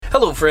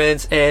Hello,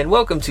 friends, and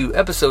welcome to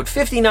episode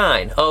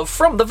 59 of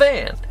From the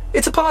Van.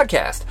 It's a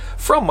podcast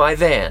from my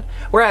van,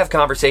 where I have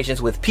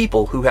conversations with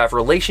people who have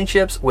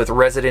relationships with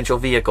residential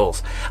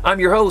vehicles. I'm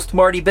your host,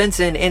 Marty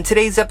Benson, and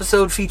today's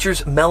episode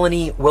features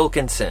Melanie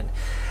Wilkinson.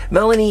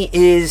 Melanie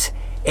is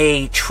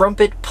a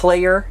trumpet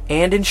player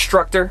and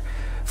instructor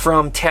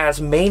from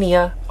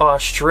Tasmania,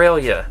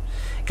 Australia.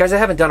 Guys, I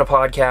haven't done a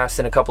podcast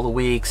in a couple of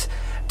weeks.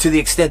 To the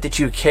extent that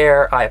you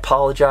care, I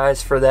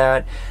apologize for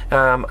that.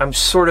 I've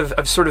sort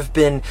of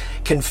been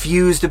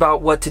confused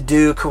about what to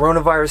do.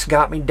 Coronavirus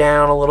got me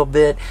down a little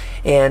bit,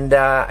 and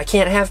I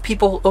can't have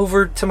people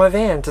over to my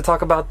van to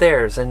talk about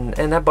theirs, and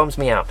that bums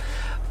me out.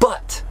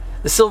 But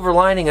the silver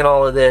lining in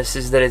all of this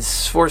is that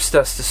it's forced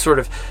us to sort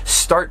of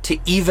start to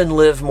even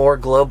live more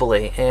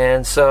globally.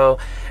 And so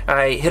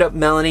I hit up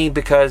Melanie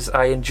because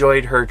I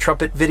enjoyed her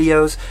trumpet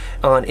videos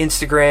on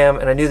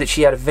Instagram, and I knew that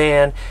she had a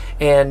van,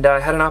 and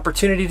I had an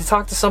opportunity to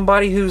talk to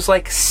somebody who's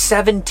like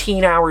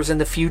 17 hours in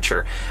the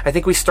future. I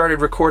think we started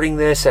recording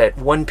this at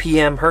 1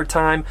 p.m. her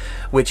time,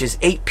 which is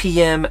 8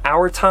 p.m.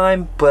 our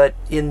time, but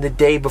in the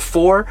day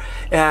before.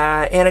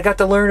 And I got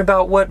to learn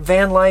about what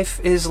van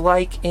life is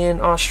like in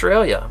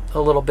Australia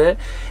a little bit,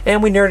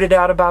 and we nerded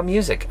out about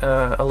music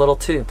a little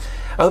too.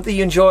 I hope that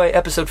you enjoy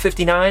episode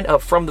 59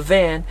 of From the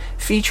Van,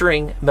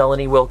 featuring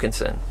Melanie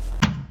Wilkinson.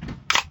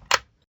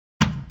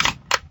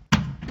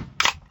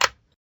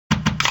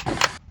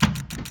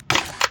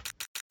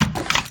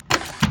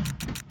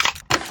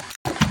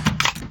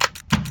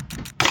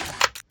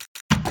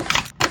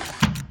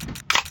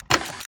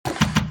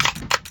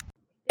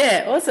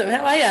 Yeah, awesome.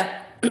 How are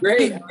you?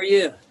 Great. How are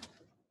you?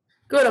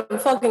 Good. I'm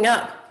fogging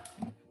up.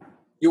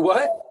 You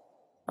what?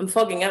 I'm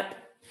fogging up.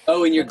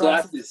 Oh, in your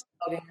glasses.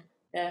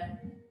 Yeah.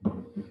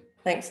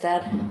 Thanks,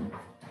 Dad.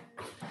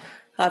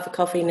 I have a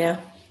coffee now.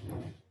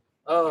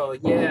 Oh,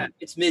 yeah.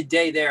 It's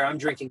midday there. I'm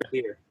drinking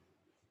beer.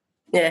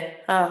 Yeah.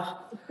 Oh.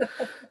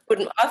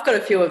 I've got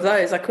a few of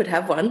those. I could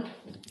have one.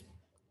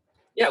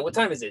 Yeah. What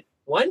time is it?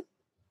 1?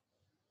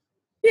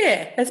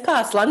 Yeah. It's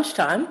past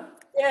lunchtime.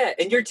 Yeah.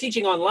 And you're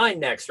teaching online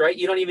next, right?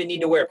 You don't even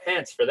need to wear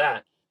pants for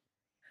that.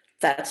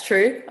 That's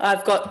true.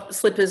 I've got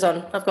slippers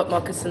on. I've got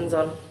moccasins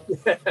on.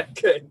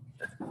 Good.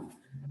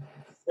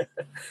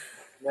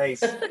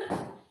 Nice.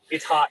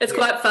 It's hot. It's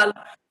quite fun.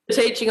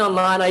 Teaching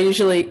online, I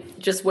usually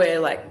just wear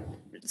like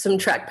some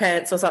track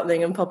pants or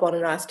something and pop on a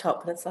nice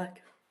top, and it's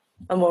like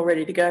I'm all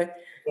ready to go.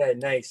 Yeah,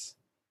 nice.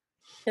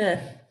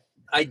 Yeah.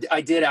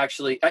 I did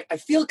actually. I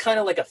feel kind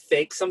of like a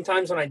fake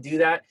sometimes when I do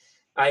that.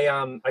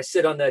 I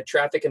sit on the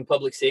Traffic and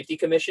Public Safety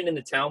Commission in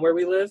the town where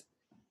we live.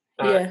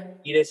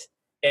 Edith.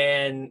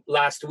 And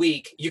last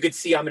week, you could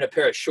see I'm in a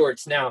pair of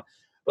shorts now,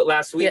 but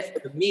last week for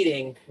the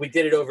meeting, we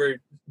did it over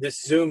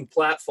this Zoom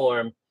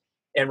platform.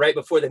 And right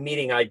before the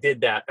meeting, I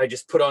did that. I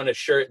just put on a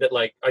shirt that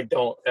like I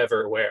don't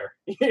ever wear,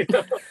 you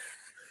know,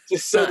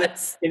 just so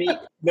that any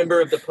member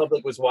of the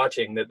public was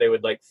watching, that they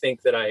would like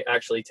think that I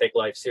actually take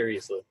life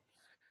seriously.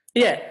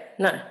 Yeah,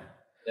 no.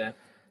 Yeah.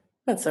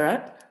 That's all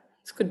right.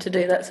 It's good to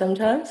do that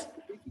sometimes.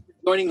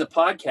 Joining the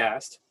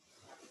podcast.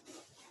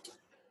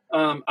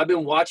 I've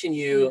been watching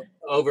you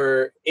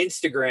over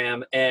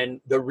Instagram, and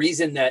the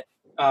reason that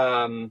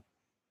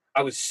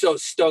I was so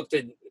stoked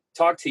to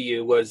talk to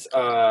you was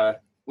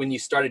when you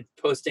started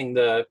posting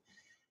I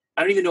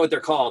don't even know what they're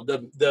called,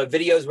 the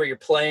videos where you're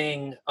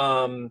playing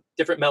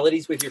different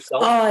melodies with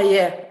yourself. Oh,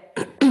 yeah.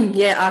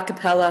 Yeah, a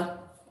cappella.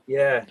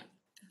 Yeah.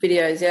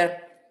 Videos, yeah.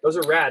 Those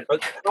are rad.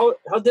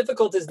 How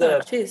difficult is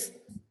the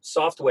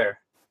software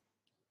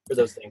for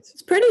those things?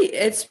 It's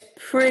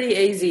pretty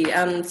easy.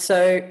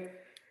 So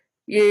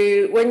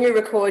when you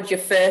record your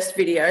first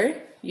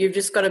video, you've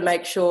just got to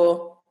make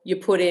sure you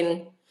put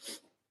in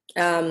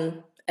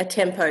a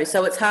tempo.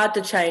 So it's hard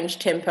to change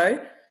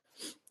tempo.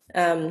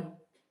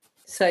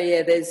 So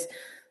yeah,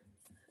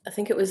 I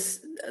think it was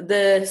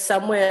the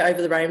Somewhere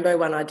Over the Rainbow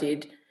one I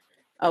did.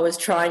 I was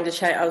trying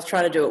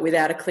to do it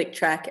without a click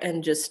track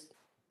and just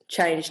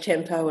change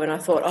tempo, and I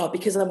thought,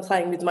 because I'm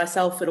playing with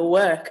myself, it'll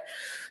work,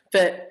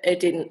 but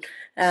it didn't.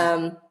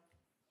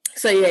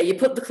 So yeah, you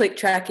put the click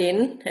track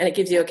in and it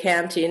gives you a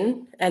count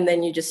in, and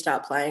then you just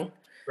start playing.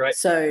 Right.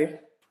 So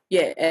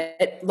yeah,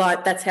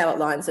 that's how it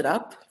lines it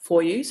up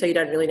for you. So you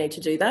don't really need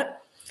to do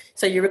that.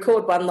 So you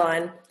record one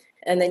line,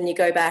 and then you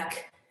go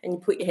back and you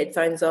put your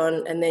headphones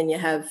on, and then you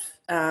have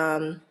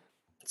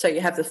you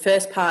have the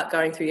first part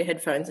going through your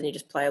headphones, and you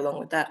just play along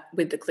with that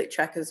with the click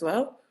track as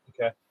well.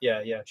 Okay.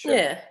 Yeah, sure.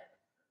 Yeah.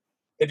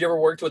 Have you ever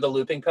worked with a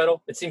looping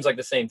pedal? It seems like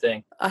the same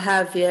thing. I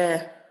have,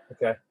 yeah.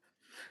 Okay.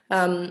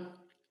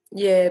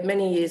 Yeah,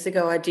 many years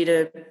ago I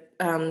did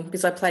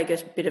because I play a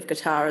bit of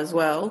guitar as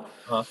well.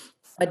 Uh-huh.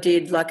 I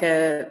did like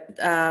a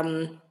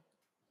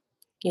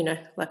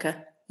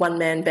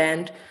one-man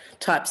band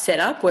type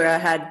setup where I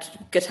had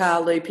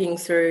guitar looping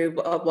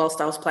through whilst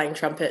I was playing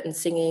trumpet and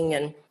singing.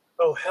 And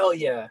oh, hell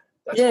yeah.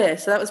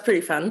 So that was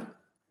pretty fun.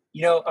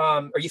 You know,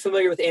 are you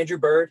familiar with Andrew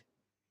Bird?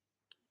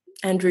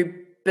 Andrew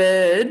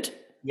Bird?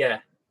 Yeah.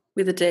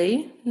 With a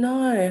D?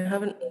 No, I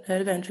haven't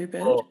heard of Andrew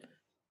Bird.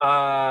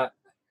 Oh.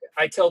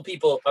 I tell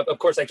people, of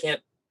course, I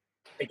can't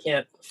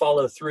can't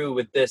follow through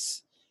with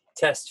this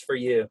test for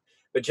you.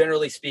 But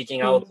generally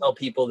speaking, I will tell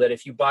people that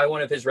if you buy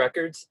one of his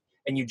records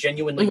and you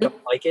genuinely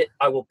don't like it,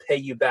 I will pay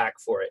you back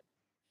for it,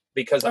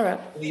 because I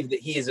believe that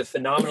he is a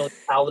phenomenally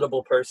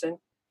palatable person.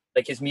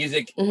 Like, his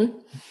music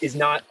is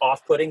not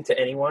off-putting to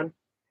anyone,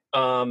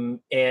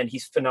 and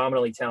he's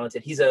phenomenally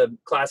talented. He's a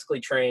classically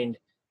trained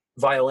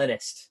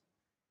violinist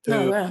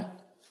who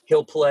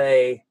he'll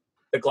play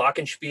the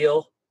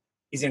glockenspiel.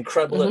 He's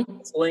incredible at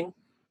whistling.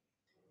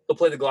 He'll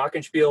play the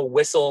glockenspiel,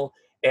 whistle,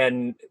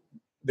 and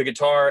the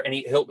guitar, and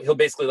he'll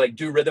basically like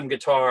do rhythm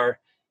guitar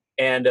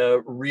and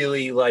a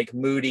really like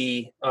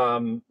moody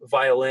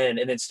violin,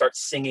 and then start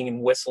singing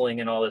and whistling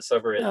and all this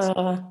over it. It's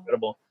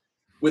incredible.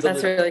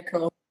 That's really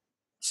cool.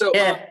 So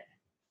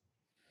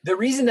the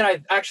reason that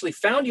I've actually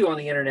found you on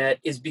the internet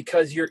is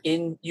because you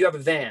have a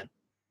van.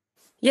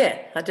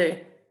 Yeah, I do.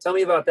 Tell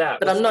me about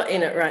that. But I'm not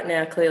in it right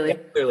now, clearly. Yeah,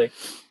 clearly.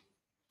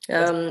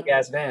 A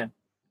gas van.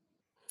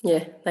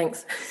 Yeah,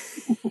 thanks.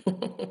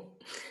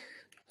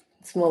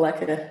 It's more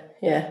like a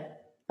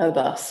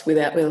bus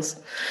without wheels.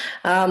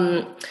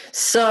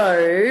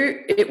 So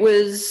it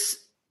was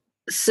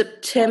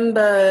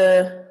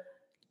September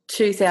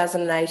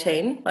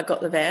 2018, I got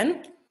the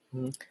van,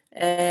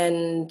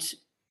 and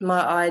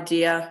my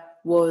idea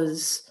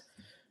was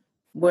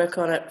work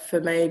on it for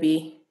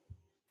maybe,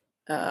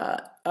 I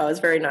was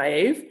very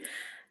naive,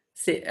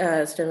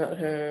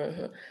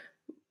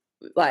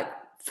 like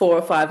 4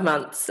 or 5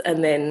 months,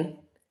 and then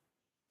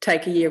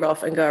take a year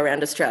off and go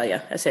around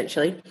Australia,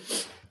 essentially.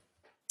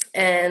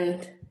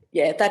 And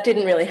that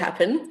didn't really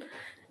happen.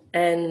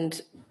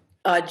 And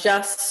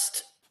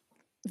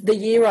the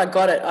year I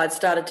got it, I'd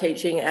started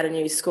teaching at a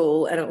new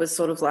school, and it was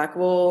sort of like,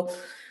 well,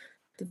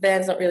 the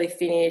van's not really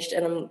finished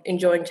and I'm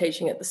enjoying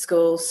teaching at the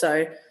school.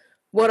 So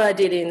what I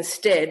did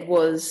instead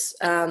was,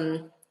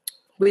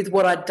 with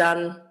what I'd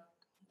done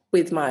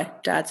with my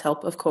dad's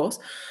help, of course,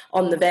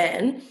 on the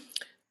van,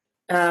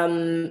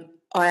 I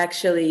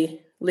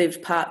actually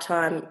lived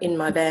part-time in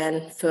my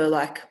van for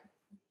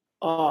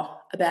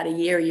about a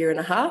year and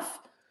a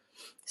half.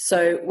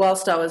 So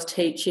whilst I was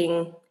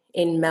teaching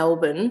in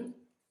Melbourne,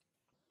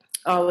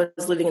 I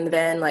was living in the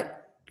van, like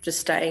just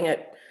staying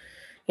at,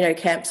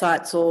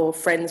 campsites or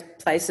friends'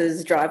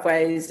 places,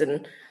 driveways,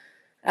 and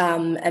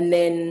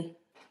then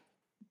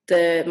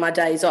my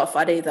days off,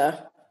 I'd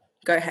either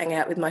go hang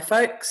out with my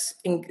folks.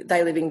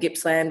 They live in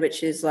Gippsland,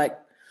 which is like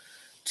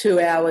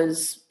 2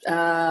 hours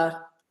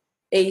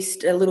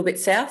east, a little bit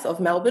south of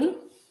Melbourne,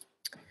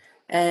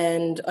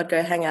 and I'd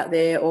go hang out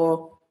there,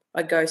 or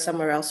I'd go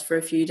somewhere else for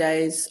a few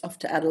days, off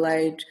to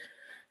Adelaide,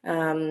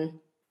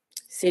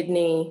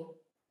 Sydney,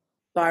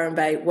 Byron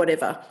Bay,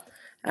 whatever.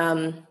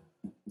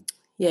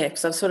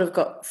 Because I've sort of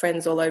got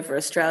friends all over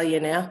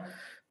Australia now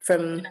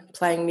from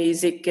playing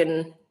music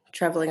and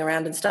travelling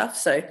around and stuff.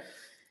 So,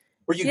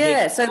 so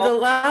the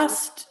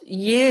last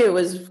year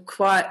was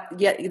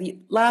the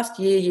last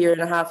year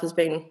and a half has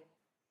been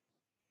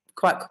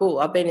quite cool.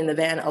 I've been in the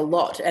van a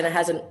lot, and it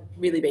hasn't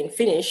really been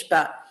finished,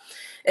 but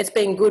it's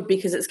been good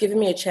because it's given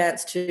me a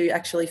chance to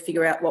actually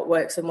figure out what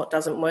works and what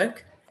doesn't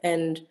work.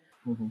 And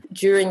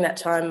during that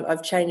time,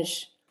 I've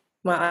changed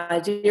my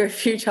idea a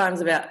few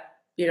times about,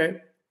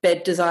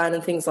 bed design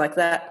and things like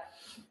that.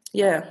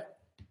 Yeah.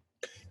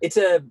 It's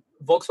a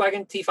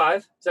Volkswagen T5,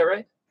 is that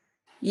right?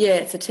 Yeah,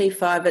 it's a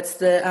T5. It's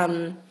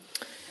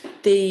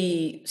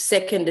the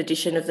second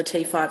edition of the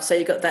T5. So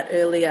you got that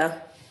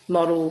earlier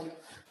model,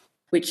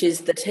 which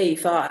is the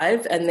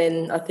T5, and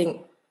then I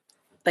think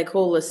they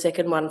call the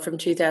second one from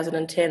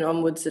 2010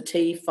 onwards the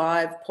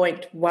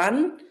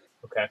T5.1.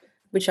 Okay.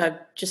 Which I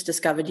just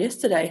discovered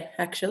yesterday,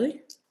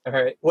 actually. All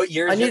right. What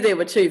year is I knew there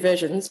were two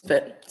versions,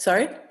 but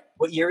sorry?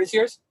 What year is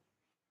yours?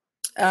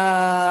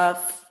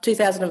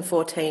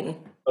 2014.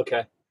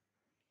 Okay.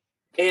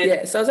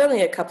 And so I was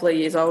only a couple of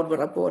years old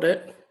when I bought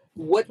it.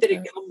 What did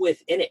it come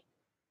with in it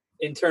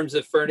in terms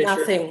of furniture?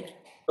 Nothing.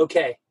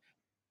 Okay.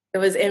 It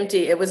was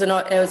empty. It was an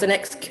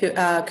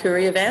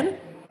ex-courier van.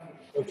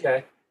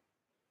 Okay.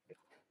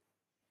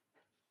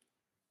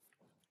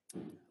 I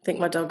think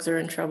my dogs are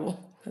in trouble.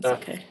 That's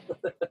okay.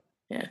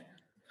 Yeah.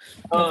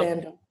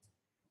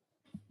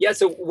 Yeah,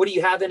 so what do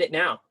you have in it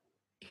now?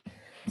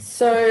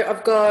 So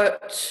I've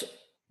got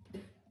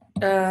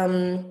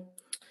I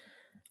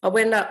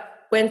went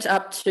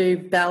up to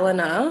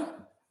Ballina,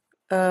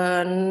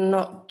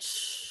 not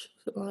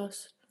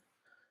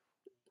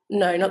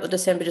the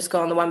December just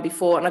gone, the one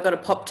before, and I got a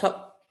pop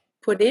top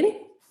put in.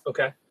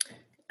 Okay.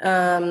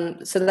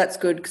 So that's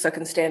good because I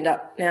can stand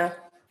up now.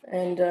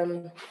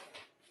 And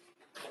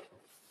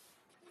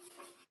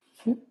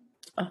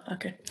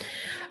okay.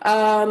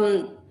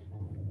 And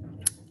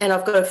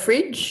I've got a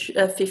fridge,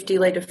 a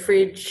 50-litre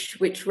fridge,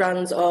 which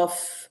runs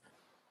off.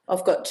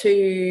 I've got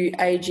 2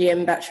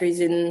 AGM batteries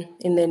in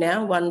there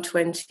now,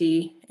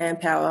 120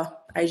 amp hour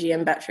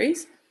AGM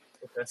batteries.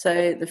 Okay.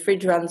 So the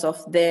fridge runs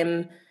off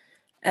them,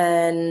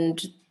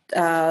 and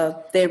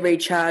they're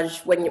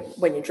recharged when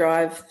you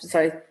drive,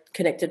 so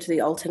connected to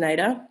the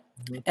alternator.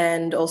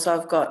 And also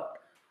I've got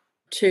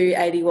 2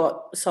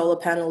 80-watt solar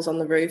panels on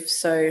the roof,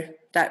 so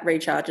that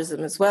recharges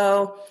them as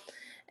well.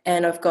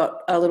 And I've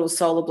got a little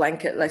solar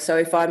blanket. Like, so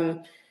if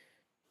I'm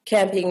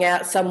camping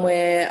out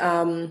somewhere,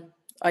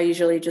 I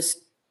usually just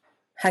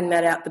hang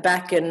that out the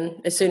back, and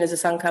as soon as the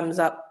sun comes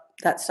up,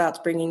 that starts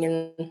bringing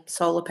in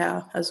solar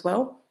power as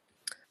well.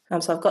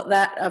 So I've got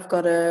that. I've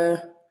got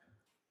a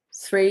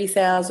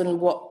 3,000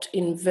 watt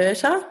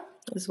inverter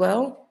as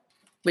well,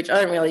 which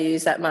I don't really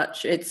use that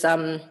much. It's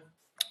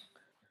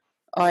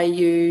I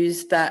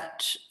use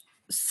that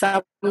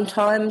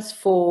sometimes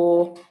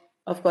for,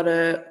 I've got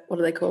a, what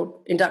are they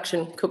called?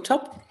 Induction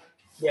cooktop.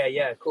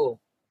 Yeah, cool.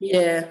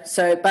 Yeah,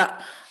 so,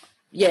 but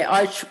yeah,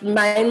 I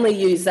mainly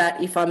use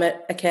that if I'm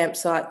at a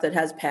campsite that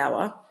has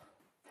power,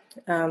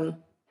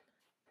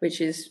 which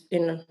is,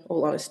 in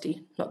all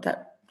honesty, not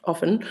that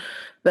often.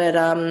 But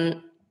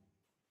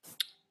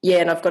yeah,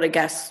 and I've got a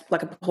gas,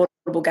 like a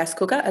portable gas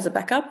cooker as a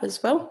backup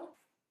as well.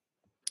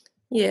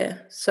 Yeah,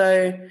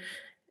 so,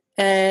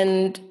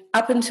 and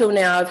up until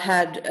now I've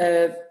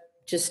had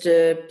just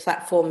a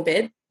platform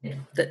bed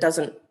that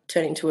doesn't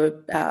turn into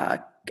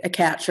a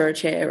couch or a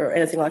chair or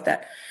anything like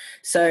that.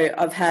 So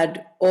I've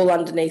had all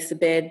underneath the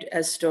bed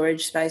as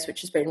storage space,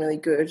 which has been really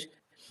good.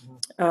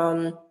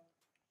 And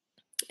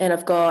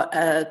I've got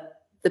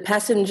the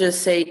passenger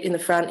seat in the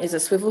front is a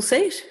swivel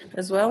seat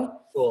as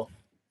well. Cool.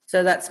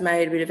 So that's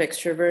made a bit of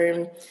extra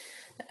room.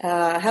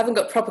 I haven't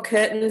got proper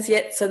curtains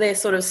yet, so they're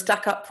sort of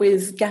stuck up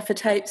with gaffer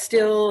tape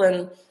still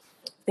and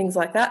things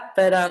like that.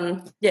 But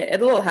yeah,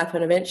 it'll all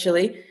happen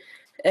eventually.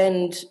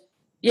 And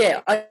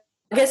yeah, I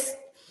guess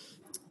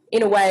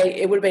in a way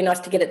it would have been nice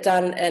to get it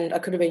done, and I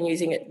could have been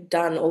using it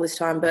done all this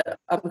time, but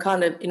I'm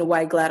kind of in a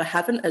way glad I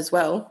haven't as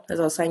well, as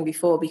I was saying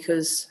before,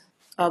 because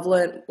I've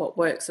learned what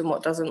works and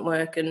what doesn't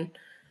work. And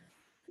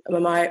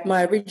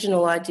my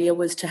original idea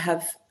was to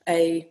have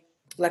a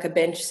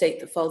bench seat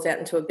that folds out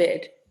into a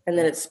bed, and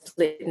then it's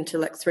split into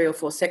like 3 or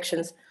 4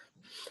 sections.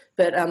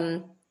 But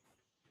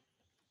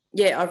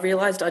yeah, I've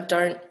realised I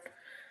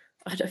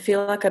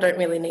feel like I don't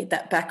really need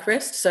that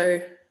backrest.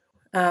 So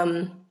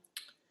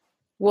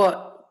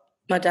what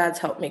my dad's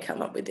helped me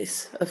come up with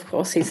this. Of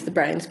course, he's the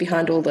brains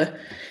behind all the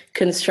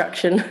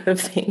construction of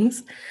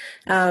things.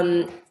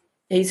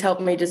 He's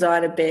helped me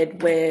design a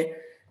bed where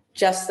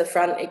just the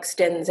front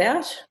extends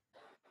out.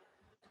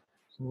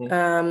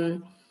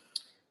 Mm-hmm.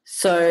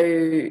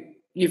 So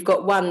you've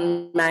got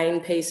one main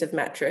piece of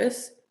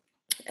mattress,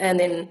 and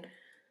then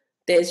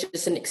there's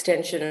just an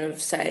extension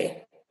of,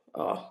 say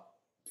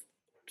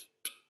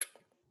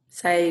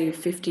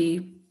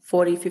 50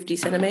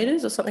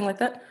 centimetres or something like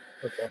that.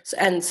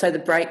 Okay. So the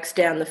break's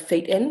down the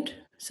feet end,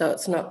 so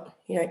it's not,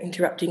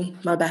 interrupting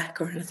my back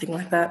or anything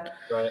like that.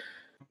 Right.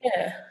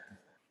 Yeah.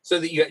 So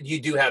that you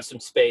do have some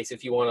space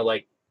if you want to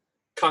like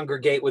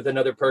congregate with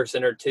another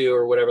person or two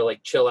or whatever,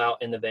 like chill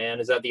out in the van.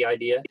 Is that the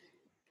idea?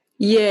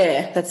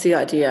 Yeah, that's the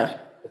idea.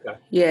 Okay.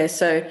 Yeah,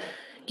 so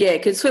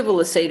could swivel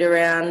the seat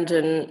around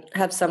and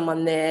have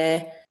someone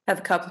there, have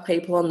a couple of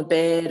people on the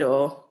bed,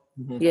 or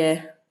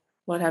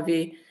what have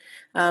you.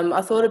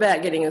 I thought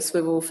about getting a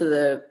swivel for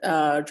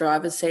the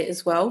driver's seat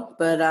as well,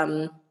 but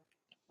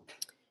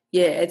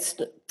it's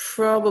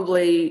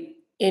probably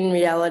in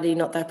reality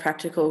not that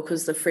practical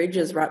because the fridge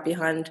is right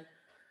behind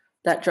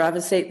that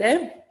driver's seat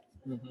there.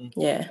 Mm-hmm.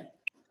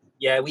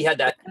 Yeah, we had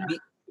that.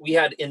 We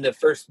had in the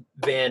first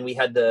van, we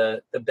had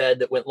the bed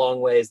that went long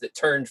ways that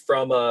turned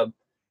from a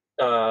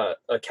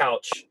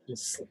couch and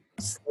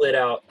slid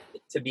out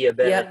to be a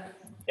bed. Yep.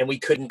 And we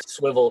couldn't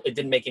swivel. It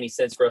didn't make any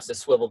sense for us to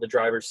swivel the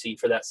driver's seat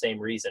for that same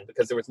reason,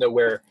 because there was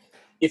nowhere,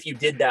 if you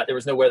did that, there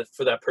was nowhere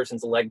for that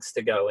person's legs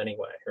to go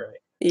anyway, right?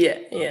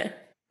 Yeah.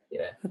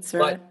 That's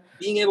right. But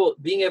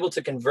being able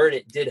to convert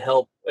it did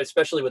help,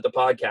 especially with the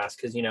podcast,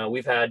 because,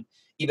 we've had,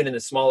 even in the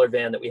smaller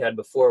van that we had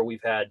before,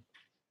 we've had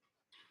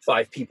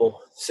 5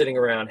 people sitting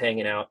around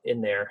hanging out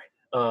in there.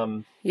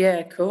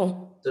 Yeah,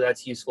 cool. So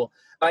that's useful.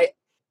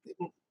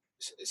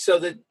 So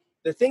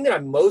the thing that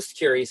I'm most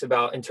curious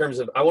about in terms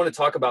of, I want to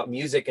talk about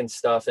music and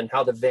stuff and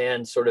how the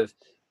van sort of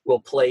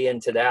will play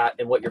into that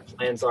and what your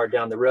plans are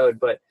down the road.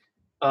 But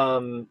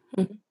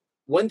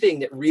one thing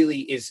that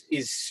really is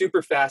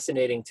super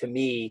fascinating to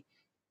me,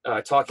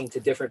 talking to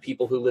different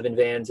people who live in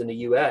vans in the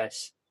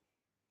US,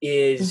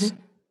 is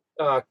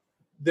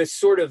the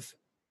sort of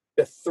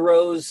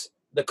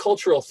the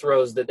cultural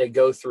throes that they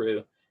go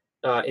through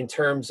in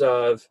terms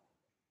of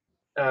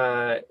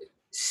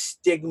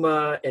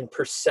stigma and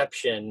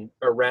perception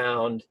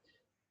around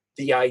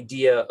the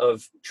idea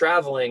of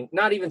traveling,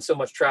 not even so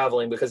much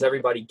traveling because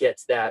everybody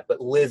gets that,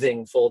 but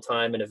living full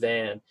time in a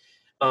van.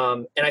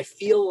 And I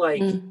feel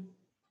like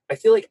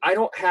I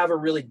don't have a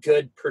really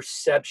good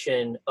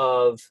perception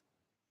of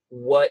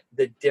what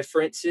the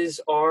differences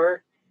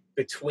are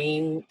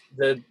between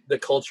the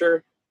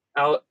culture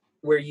out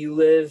where you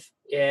live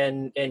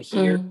and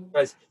here,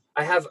 because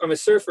I'm a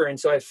surfer, and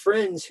so I have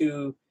friends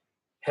who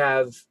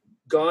have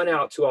gone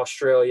out to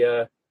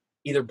Australia,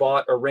 either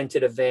bought or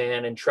rented a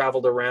van and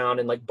traveled around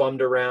and like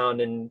bummed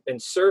around and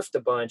surfed a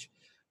bunch.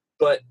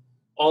 But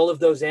all of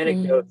those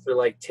anecdotes are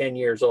like 10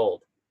 years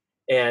old.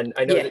 And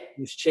I know that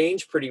things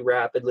change pretty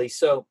rapidly.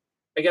 So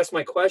I guess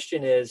my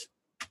question is,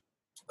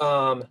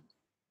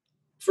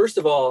 first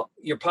of all,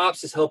 your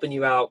pops is helping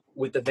you out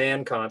with the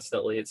van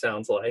constantly, it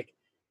sounds like.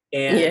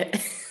 And Yeah.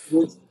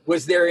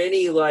 was there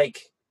any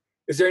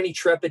is there any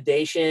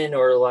trepidation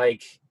or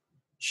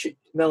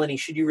Melanie,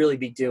 should you really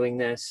be doing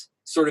this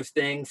sort of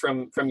thing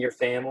from your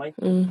family?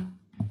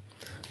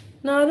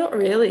 No, not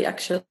really,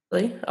 actually.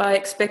 I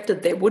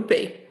expected there would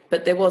be,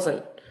 but there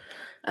wasn't.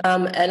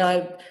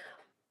 And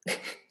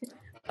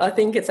I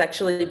think it's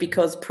actually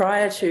because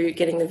prior to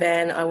getting the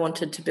van, I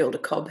wanted to build a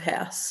cob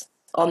house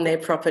on their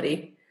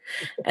property.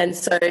 And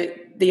so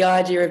the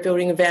idea of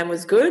building a van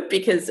was good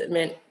because it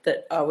meant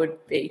that I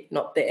would be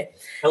not there.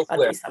 Elsewhere.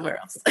 I'd be somewhere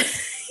else.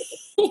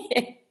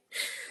 Yeah.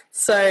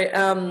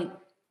 So,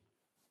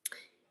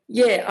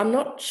 yeah, I'm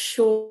not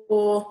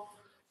sure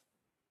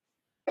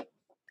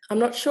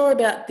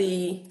about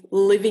the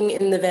living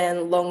in the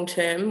van long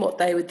term, what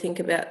they think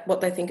about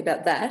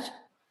that.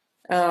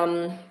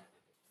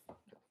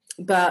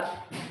 But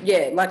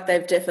yeah, like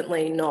they've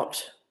definitely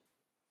not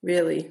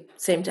really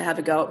seemed to have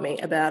a go at me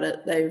about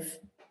it. They've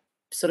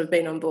sort of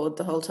been on board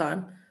the whole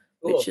time,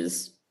 Cool. which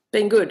has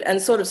been good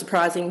and sort of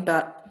surprising.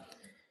 But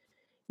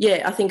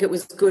yeah, I think it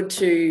was good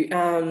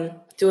to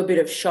do a bit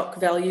of shock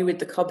value with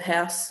the cob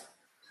house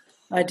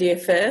idea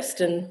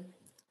first, and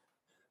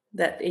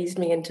that eased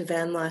me into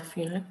van life,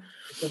 So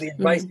the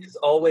advice has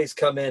always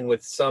come in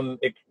with some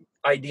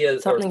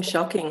ideas Something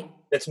shocking.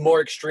 that's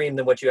more extreme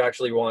than what you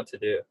actually want to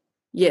do.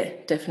 Yeah,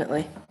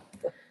 definitely.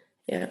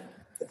 Yeah.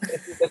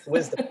 That's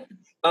wisdom.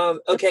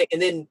 Okay,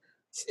 and then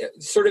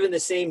sort of in the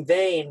same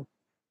vein,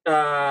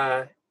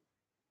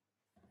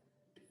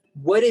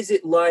 what is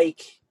it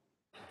like?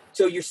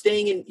 So you're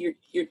staying in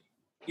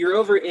you're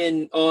over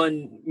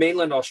on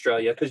mainland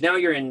Australia because now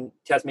you're in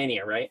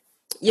Tasmania, right?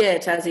 Yeah,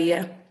 Tassie,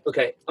 yeah.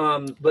 Okay.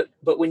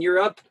 But when you're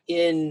up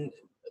in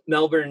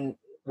Melbourne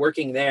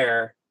working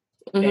there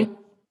and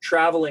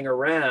traveling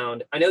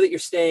around, I know that you're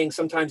staying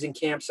sometimes in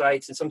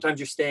campsites and sometimes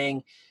you're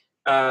staying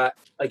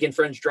like in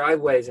friends'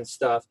 driveways and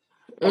stuff.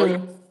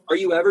 Are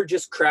you ever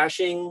just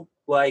crashing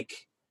like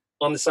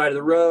on the side of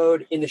the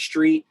road, in the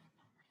street,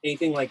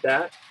 anything like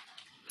that?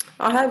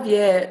 I have,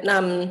 yeah.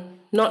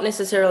 Not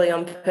necessarily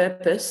on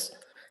purpose,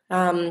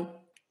 but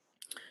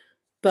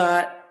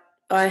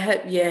I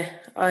have, yeah.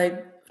 I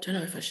don't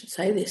know if I should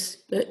say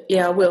this, but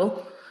yeah, I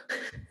will.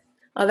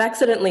 I've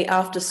accidentally,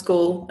 after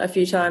school, a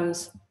few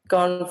times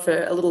gone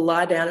for a little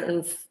lie down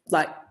and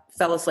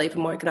fell asleep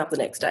and woken up the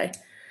next day.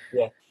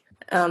 Yeah.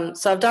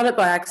 So I've done it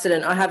by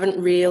accident. I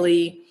haven't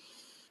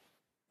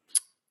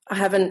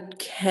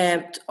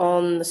camped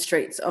on the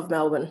streets of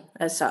Melbourne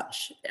as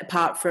such,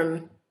 apart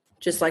from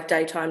just like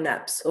daytime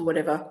naps or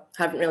whatever.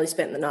 Haven't really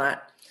spent the night.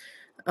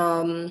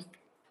 I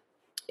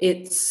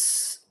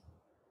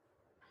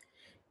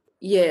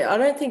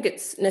don't think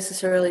it's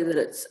necessarily that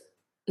it's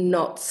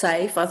not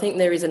safe. I think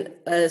there is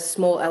a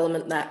small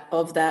element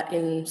of that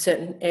in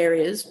certain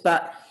areas,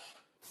 but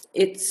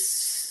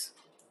it's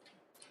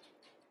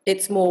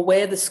more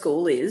where the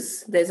school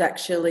is.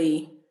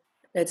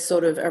 It's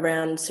sort of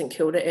around St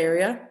Kilda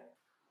area,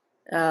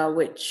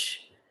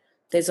 which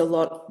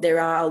there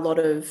are a lot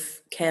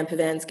of camper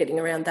vans getting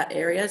around that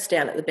area. It's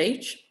down at the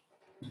beach.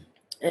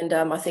 And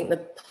I think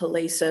the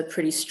police are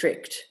pretty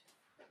strict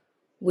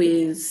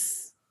with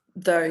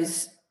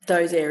those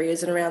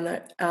areas and around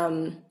that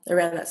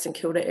St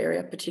Kilda area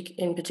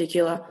in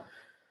particular.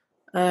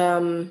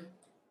 So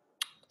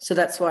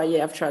that's why,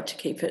 yeah, I've tried to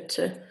keep it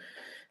to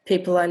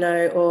people I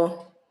know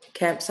or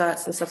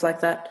campsites and stuff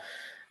like that.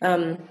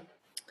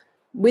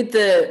 With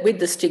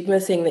the stigma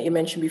thing that you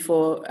mentioned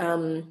before,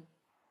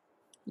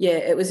 yeah,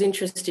 it was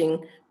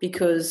interesting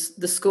because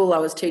the school I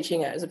was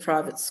teaching at is a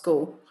private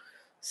school.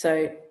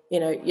 So,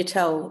 you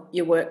tell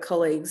your work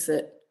colleagues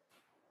that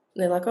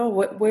they're like, oh,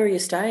 where are you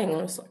staying? And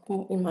I was like,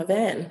 in my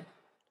van. And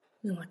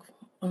they're like,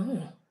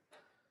 oh,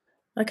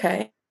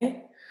 okay.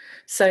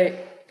 So,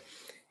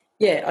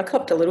 yeah, I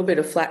copped a little bit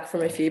of flack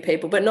from a few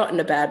people, but not in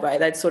a bad way.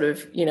 They'd sort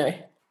of,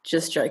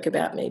 just joke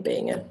about me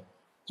being a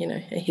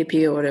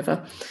hippie or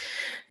whatever.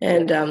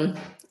 And then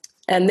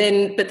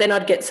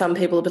I'd get some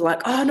people who'd be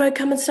like, oh, no,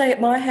 come and stay at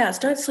my house.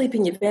 Don't sleep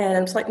in your van.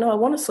 And it's like, no, I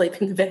want to sleep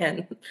in the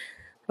van.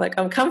 Like,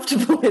 I'm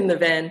comfortable in the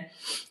van.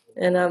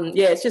 And,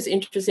 yeah, it's just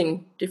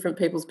interesting, different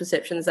people's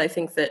perceptions. They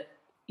think that,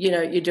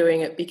 you're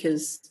doing it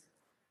because,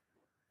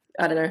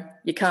 I don't know,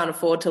 you can't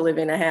afford to live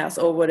in a house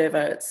or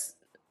whatever.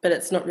 But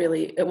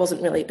it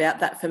wasn't really about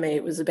that for me.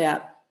 It was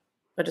about,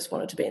 I just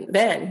wanted to be in the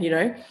van,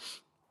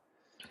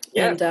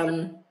 Yeah.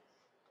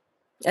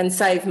 And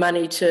save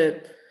money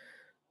to,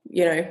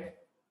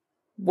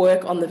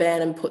 work on the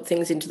van and put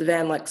things into the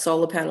van like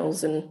solar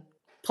panels and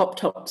pop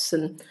tops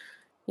and,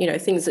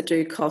 things that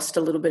do cost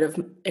a little bit of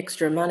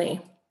extra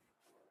money.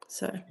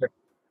 So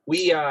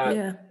we've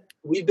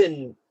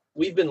been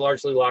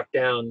largely locked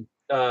down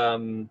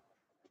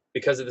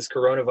because of this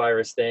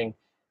coronavirus thing.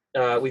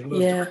 We've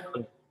moved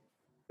around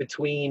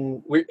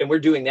we're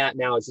doing that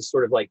now. It's just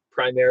sort of like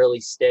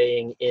primarily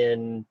staying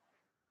in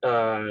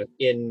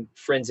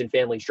friends and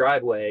family's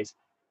driveways,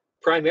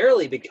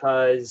 primarily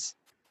because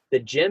the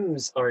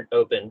gyms aren't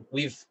open.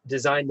 We've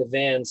designed the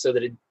van so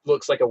that it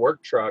looks like a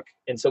work truck.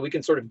 And so we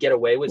can sort of get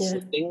away with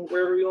sleeping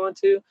wherever we want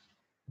to,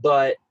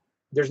 but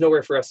there's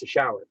nowhere for us to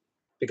shower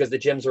because the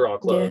gyms are all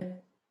closed. Yeah.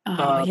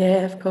 Oh,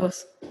 yeah, of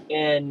course.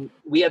 And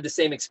we had the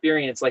same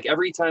experience. Like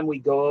every time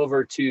we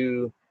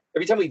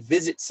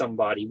visit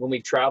somebody, when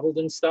we've traveled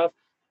and stuff,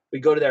 we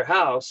go to their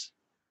house,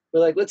 we're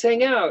like, let's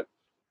hang out.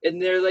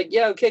 And they're like,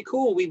 yeah, okay,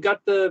 cool. We've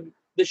got the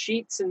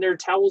sheets and their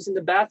towels in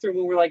the bathroom.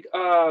 And we're like,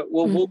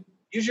 we'll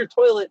use your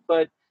toilet,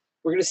 but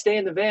we're going to stay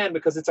in the van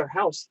because it's our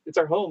house. It's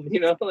our home,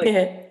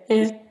 like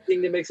this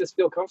thing that makes us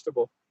feel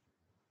comfortable.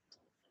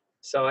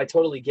 So I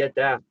totally get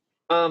that.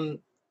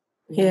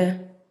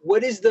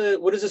 What is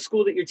the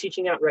school that you're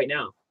teaching at right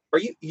now?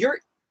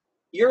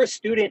 You're a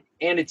student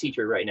and a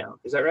teacher right now.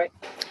 Is that right?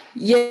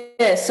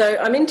 Yeah. So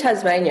I'm in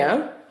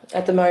Tasmania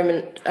at the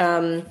moment,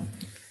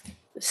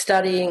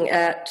 studying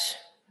at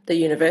the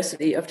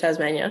University of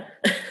Tasmania.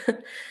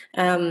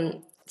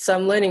 So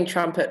I'm learning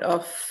trumpet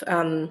off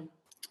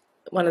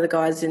one of the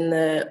guys in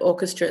the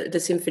orchestra, the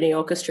symphony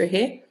orchestra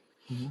here.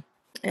 Mm-hmm.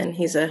 And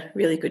he's a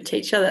really good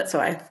teacher. That's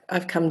why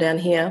I've come down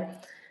here.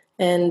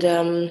 And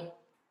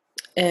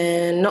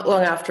not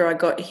long after I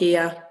got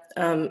here,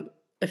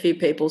 a few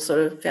people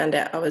sort of found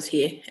out I was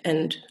here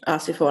and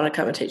asked if I want to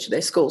come and teach at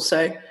their school.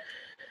 So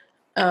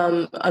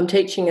I'm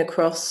teaching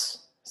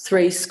across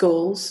 3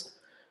 schools,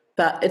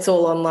 but it's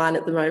all online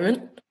at the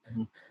moment.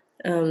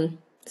 Mm-hmm.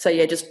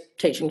 So, just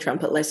teaching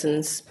trumpet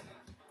lessons,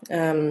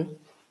 which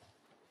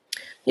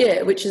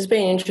has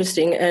been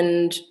interesting.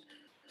 And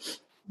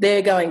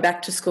they're going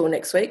back to school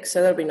next week,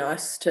 so that'll be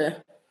nice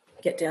to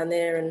get down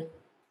there and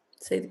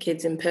see the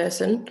kids in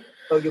person.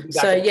 Oh, you'll be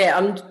back. So,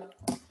 I'm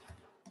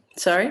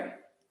sorry?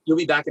 You'll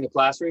be back in the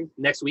classroom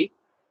next week?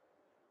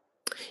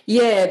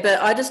 Yeah,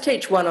 but I just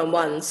teach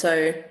one-on-one, so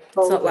it's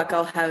not like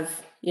I'll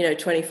have,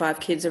 25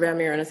 kids around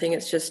me or anything.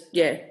 It's just,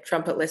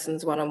 trumpet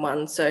lessons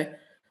one-on-one. So,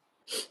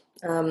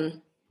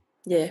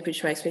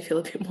 which makes me feel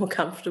a bit more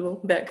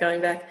comfortable about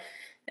going back.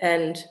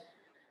 And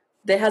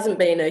there hasn't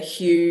been a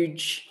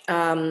huge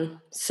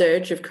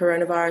surge of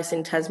coronavirus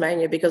in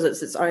Tasmania because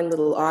it's its own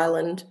little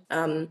island.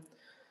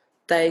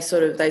 They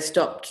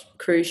stopped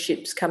cruise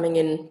ships coming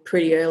in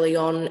pretty early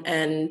on,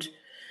 and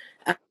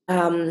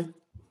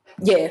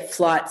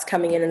flights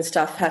coming in and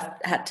stuff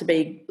had to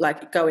be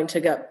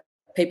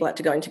people had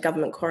to go into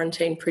government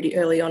quarantine pretty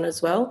early on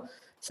as well.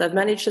 So I've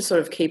managed to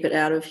sort of keep it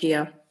out of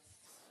here.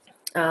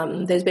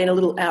 There's been a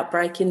little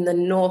outbreak in the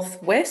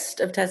northwest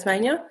of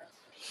Tasmania,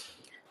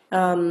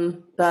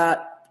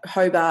 but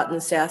Hobart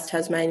and South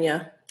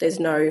Tasmania, there's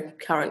no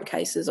current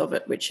cases of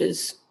it, which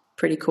is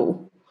pretty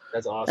cool.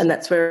 That's awesome. And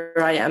that's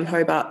where I am,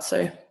 Hobart.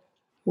 So,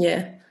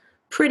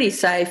 pretty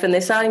safe. And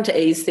they're starting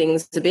to ease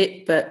things a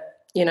bit, but,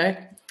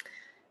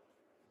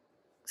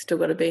 still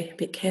got to be a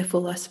bit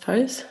careful, I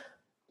suppose.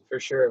 For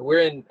sure.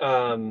 We're in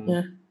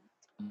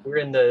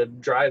the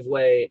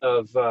driveway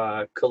of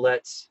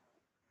Colette's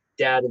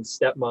dad and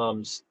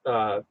stepmom's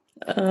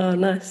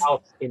nice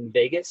house in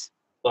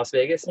Las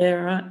Vegas. Yeah,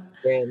 right.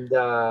 And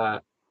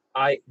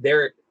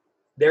they're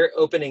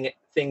opening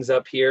things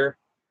up here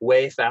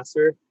way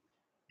faster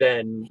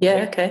than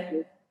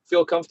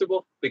feel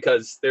comfortable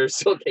because there's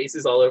still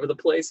cases all over the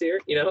place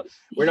here.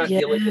 We're not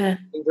dealing with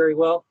anything very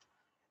well.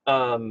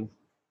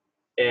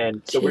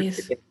 And so we're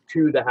taking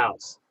to the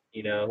house.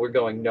 We're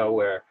going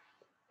nowhere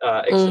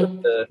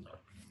except to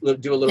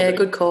do a little bit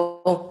good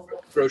call.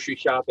 Grocery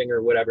shopping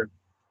or whatever.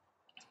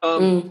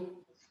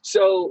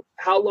 So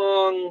how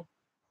long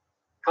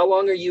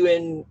are you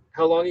in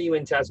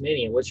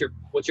Tasmania? What's your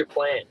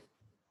plan?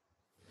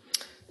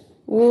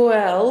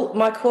 Well,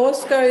 my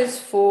course goes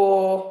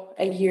for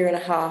a year and a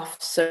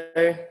half,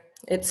 so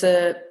it's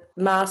a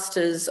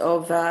Masters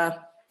of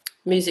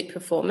Music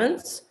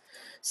Performance.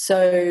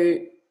 So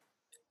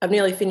I've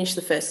nearly finished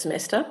the first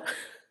semester.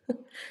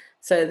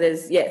 So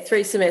there's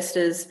 3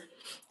 semesters.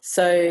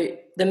 So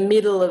the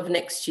middle of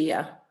next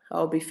year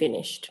I'll be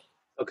finished.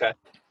 Okay.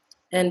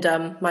 And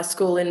my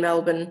school in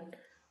Melbourne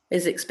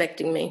is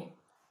expecting me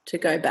to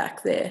go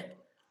back there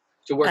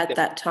to work at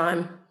that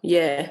time.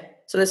 Yeah.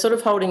 So they're sort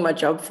of holding my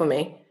job for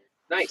me.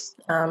 Nice.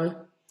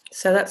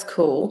 So that's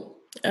cool.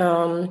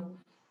 But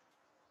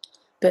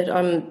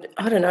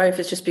I don't know if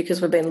it's just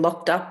because we've been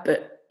locked up,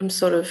 but I'm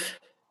sort of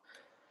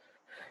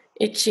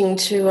itching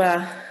to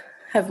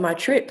have my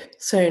trip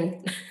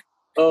soon.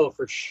 Oh,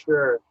 for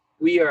sure.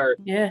 We are.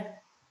 Yeah.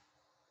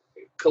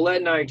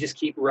 Colette and I just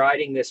keep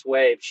riding this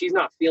wave. She's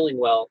not feeling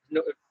well.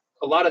 No,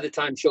 a lot of the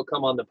time she'll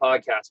come on the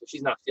podcast, but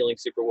she's not feeling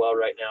super well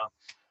right now.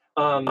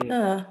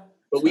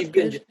 But we've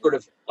been just sort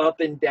of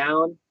up and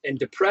down and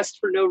depressed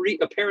for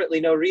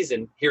apparently no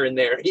reason here and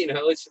there.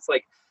 It's just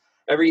like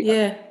every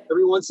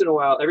once in a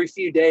while, every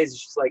few days,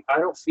 it's just like, I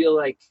don't feel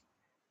like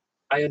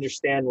I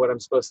understand what I'm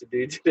supposed to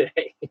do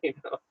today.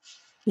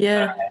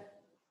 Yeah.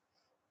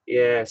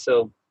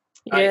 So.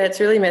 It's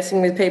really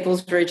messing with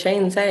people's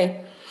routines,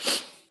 hey?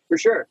 For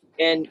sure.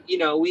 And,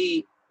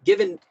 we,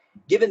 given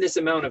this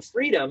amount of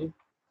freedom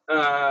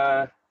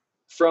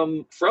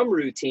from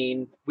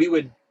routine, we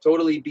would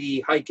totally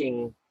be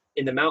hiking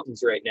in the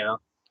mountains right now.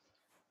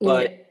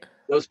 but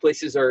those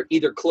places are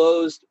either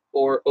closed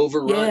or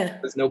overrun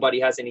because nobody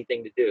has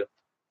anything to do.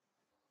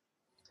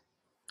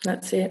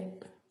 That's it.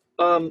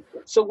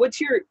 So what's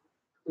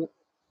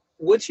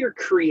your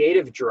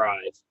creative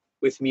drive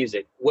with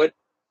music?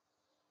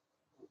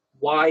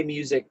 Why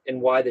music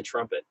and why the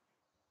trumpet?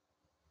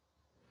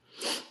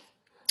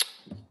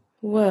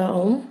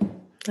 Well,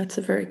 that's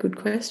a very good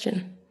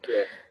question.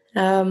 Yeah.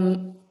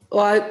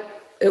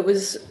 It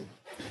was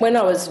when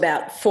I was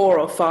about 4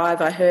 or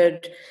 5, I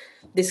heard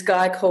this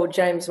guy called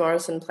James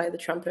Morrison play the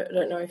trumpet. I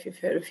don't know if you've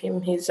heard of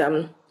him. He's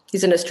an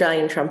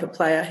Australian trumpet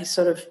player. I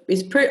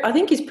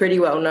think he's pretty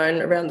well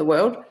known around the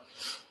world.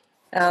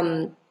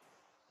 But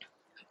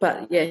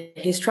yeah,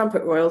 he's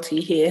trumpet royalty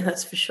here,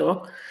 that's for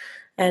sure.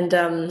 And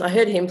I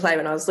heard him play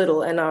when I was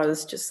little, and I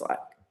was just like,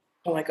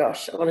 oh my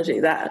gosh, I want to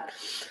do that.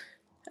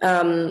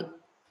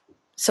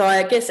 So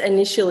I guess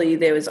initially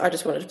I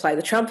just wanted to play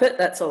the trumpet.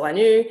 That's all I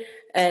knew.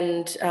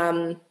 And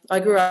I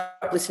grew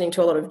up listening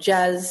to a lot of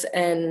jazz,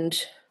 and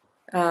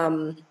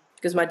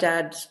because my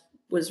dad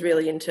was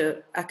really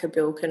into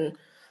Bilk and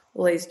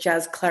all these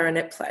jazz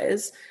clarinet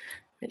players,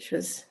 which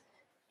was,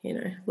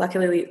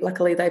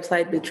 luckily they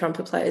played with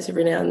trumpet players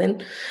every now and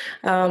then.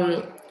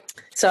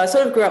 So I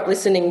sort of grew up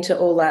listening to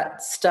all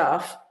that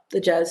stuff, the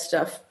jazz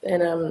stuff.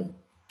 And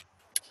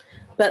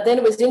but then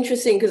it was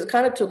interesting because it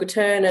kind of took a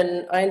turn,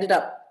 and I ended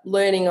up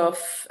learning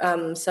off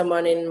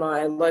someone in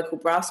my local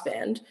brass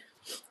band.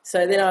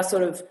 So then I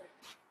sort of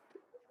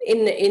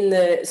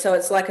so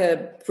it's like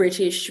a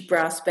British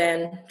brass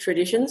band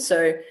tradition.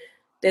 So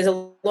there's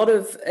a lot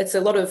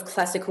of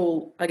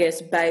classical, I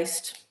guess,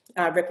 based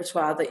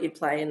repertoire that you'd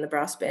play in the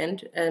brass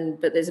band,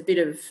 but there's a bit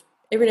of,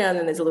 every now and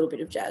then there's a little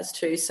bit of jazz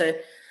too. So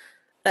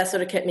that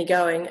sort of kept me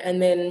going. And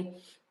then,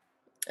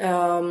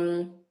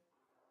 I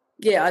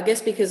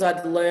guess because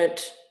I'd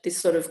learnt this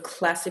sort of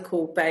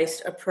classical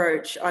based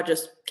approach, I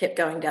just kept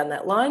going down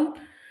that line.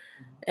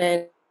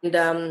 And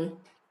so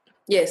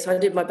I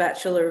did my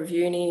Bachelor of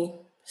Uni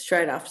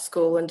straight after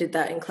school and did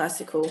that in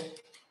classical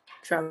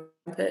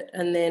trumpet.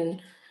 And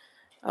then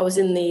I was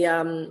in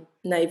the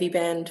Navy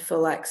band for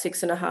like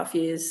 6.5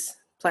 years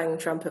playing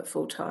trumpet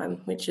full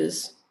time, which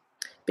is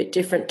a bit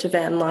different to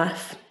van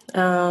life.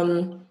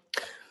 And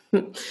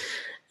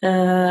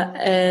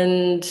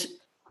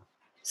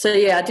so,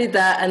 I did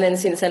that. And then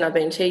since then I've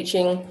been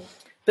teaching.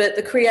 But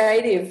the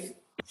creative,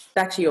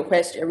 back to your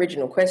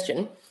original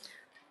question,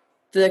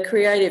 the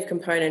creative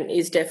component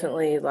is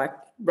definitely like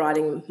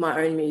writing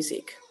my own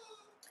music.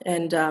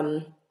 And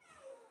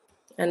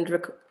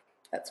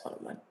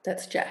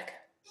that's Jack.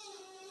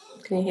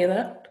 Can you hear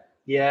that?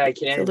 Yeah, I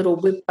can. It's a little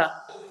whipper.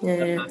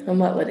 Yeah, I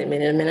might let him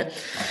in a minute.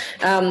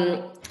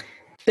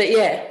 But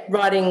yeah,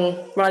 writing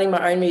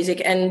my own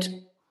music.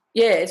 And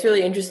yeah, it's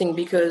really interesting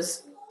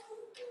because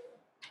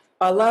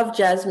I love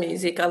jazz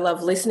music. I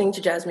love listening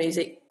to jazz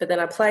music, but then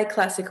I play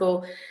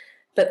classical.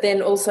 But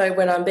then also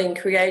when I'm being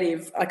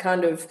creative, I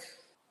kind of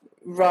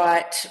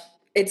write,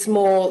 it's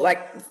more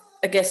like,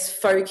 I guess,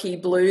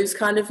 folky blues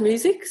kind of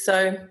music.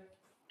 So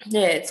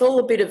yeah, it's all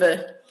a bit of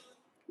a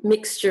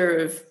mixture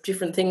of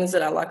different things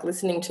that I like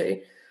listening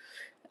to.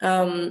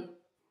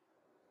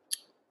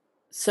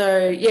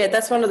 So yeah,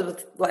 that's one of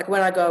the, like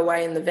when I go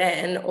away in the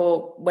van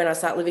or when I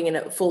start living in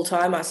it full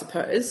time, I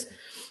suppose,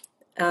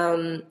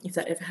 if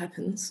that ever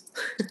happens,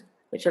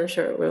 which I'm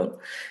sure it will.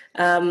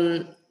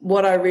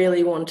 What I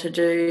really want to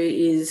do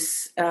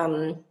is,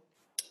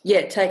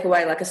 take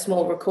away like a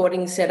small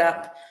recording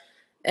setup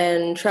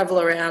and travel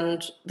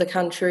around the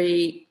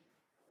country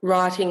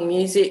writing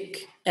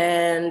music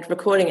and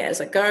recording it as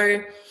I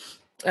go,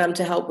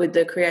 to help with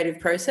the creative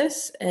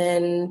process.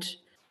 And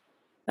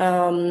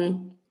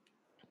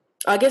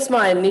I guess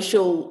my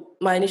initial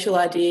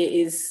idea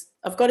is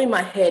I've got in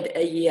my head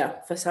a year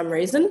for some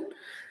reason,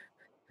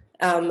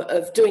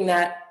 of doing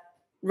that,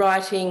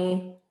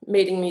 writing,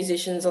 meeting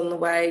musicians on the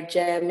way,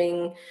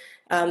 jamming,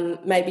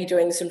 maybe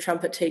doing some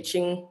trumpet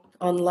teaching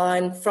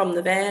online from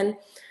the van.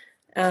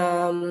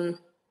 There's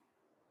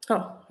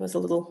a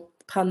little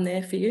pun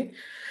there for you.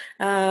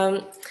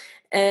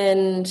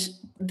 And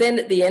then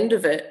at the end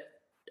of it,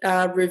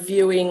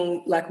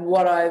 reviewing like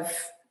what I've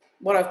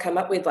come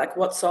up with, like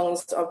what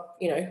songs I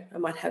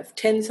might have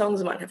 10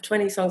 songs, I might have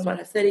 20 songs, I might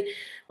have 30,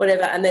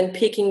 whatever, and then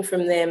picking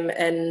from them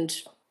and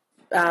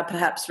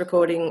perhaps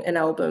recording an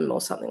album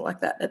or something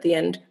like that at the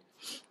end.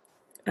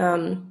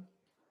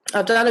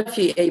 I've done a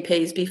few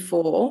EPs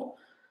before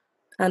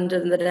under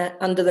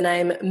the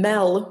name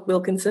Mel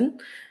Wilkinson.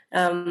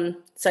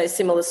 So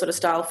similar sort of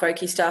style,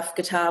 folky stuff,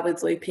 guitar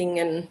with looping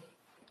and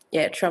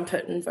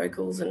trumpet and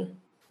vocals and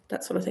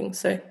that sort of thing.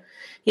 So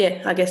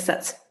I guess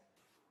that's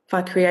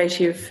my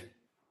creative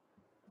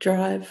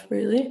drive,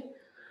 really.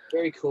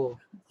 Very cool.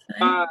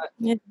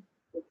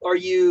 Are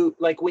you,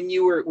 like, when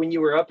you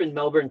were up in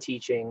Melbourne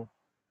teaching,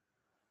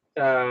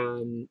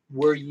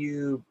 were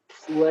you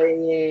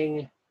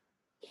playing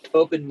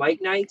open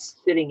mic nights,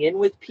 sitting in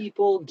with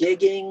people,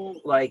 gigging,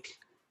 like?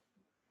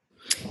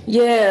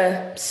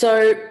 Yeah,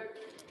 so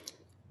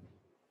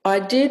I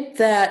did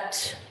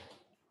that.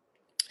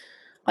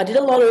 I did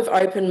a lot of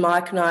open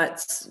mic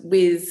nights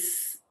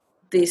with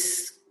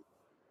this,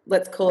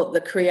 let's call it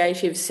the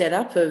creative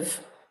setup of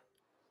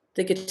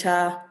the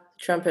guitar,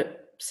 trumpet,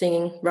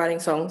 singing, writing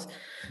songs.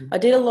 I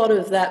did a lot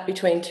of that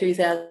between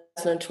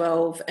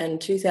 2012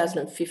 and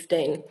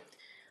 2015.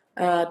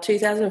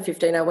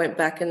 2015, I went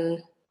back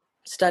and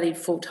studied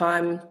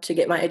full-time to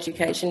get my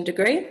education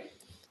degree.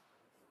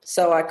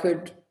 So I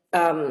could,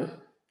 I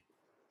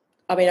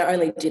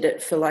only did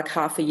it for like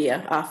half a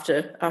year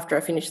after I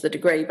finished the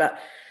degree, but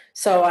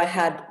so I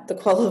had the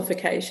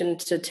qualification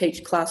to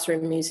teach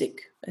classroom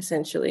music,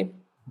 essentially.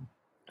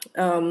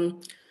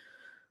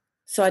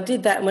 So I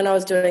did that, and when I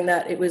was doing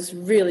that, it was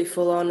really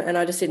full on, and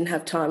I just didn't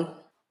have time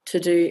to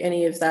do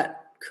any of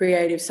that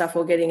creative stuff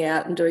or getting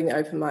out and doing the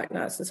open mic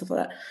nights and stuff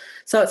like that.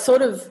 So it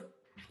sort of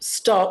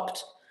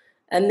stopped,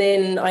 and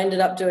then I ended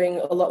up doing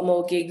a lot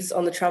more gigs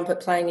on the trumpet,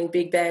 playing in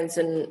big bands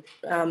and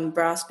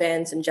brass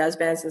bands and jazz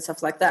bands and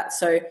stuff like that.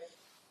 So,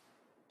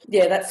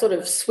 yeah, that sort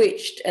of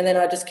switched, and then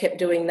I just kept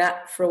doing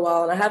that for a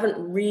while, and I haven't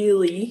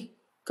really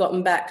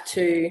gotten back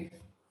to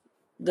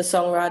the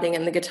songwriting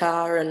and the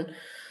guitar and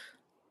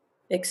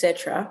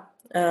etc.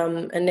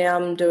 And now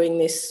I'm doing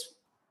this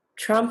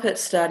trumpet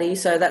study,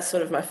 so that's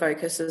sort of my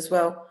focus as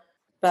well.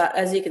 But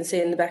as you can see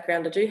in the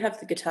background, I do have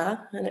the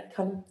guitar, and it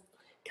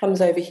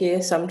comes over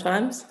here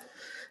sometimes.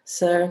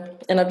 So,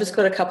 and I've just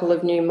got a couple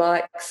of new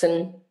mics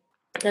and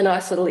a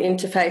nice little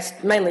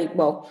interface, mainly,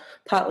 well,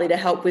 partly to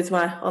help with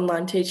my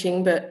online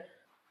teaching, but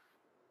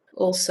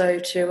also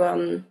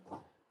to,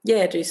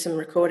 do some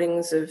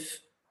recordings of,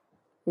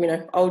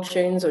 old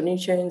tunes or new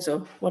tunes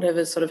or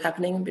whatever's sort of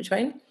happening in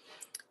between.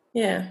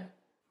 Yeah.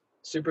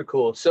 Super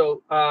cool.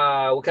 So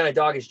what kind of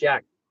dog is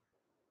Jack?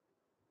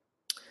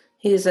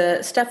 He's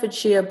a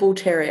Staffordshire Bull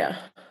Terrier.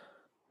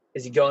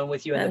 Is he going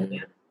with you in the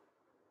van?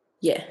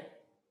 Yeah,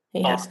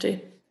 he has to.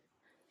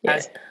 Yeah.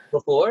 Has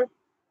before?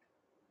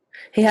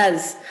 He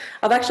has.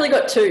 I've actually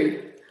got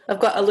two. I've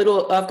got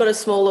a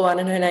smaller one,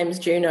 and her name's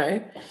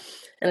Juno.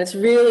 And it's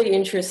really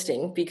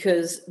interesting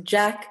because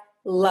Jack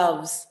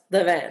loves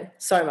the van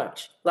so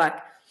much. Like,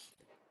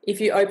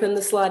 if you open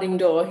the sliding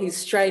door, he's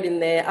straight in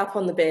there, up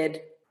on the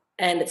bed,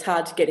 and it's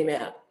hard to get him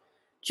out.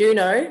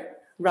 Juno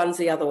runs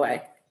the other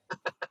way.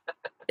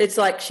 It's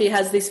like she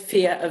has this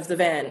fear of the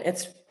van.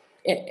 It's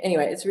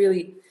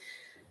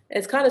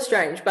kind of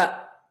strange,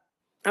 but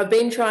I've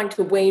been trying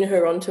to wean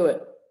her onto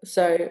it.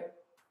 So,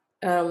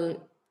 bring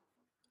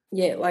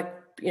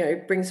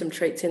some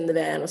treats in the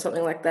van or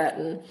something like that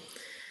and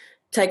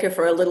take her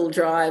for a little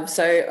drive.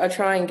 So I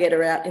try and get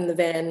her out in the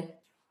van.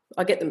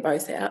 I get them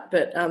both out,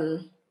 but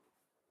I'm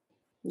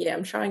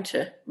trying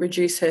to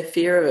reduce her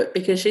fear of it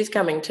because she's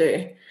coming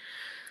too.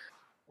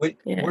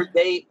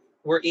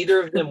 Were either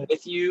of them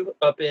with you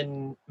up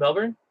in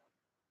Melbourne,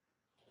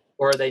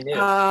 or are they new?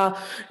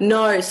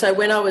 No. So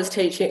when I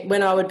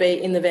would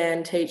be in the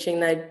van teaching,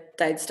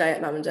 they'd stay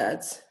at mum and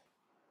dad's.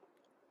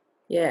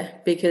 Yeah,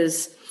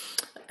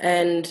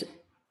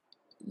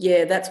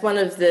 that's one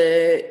of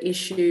the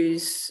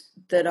issues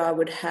that I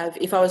would have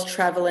if I was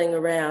traveling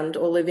around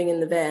or living in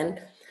the van.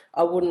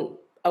 I wouldn't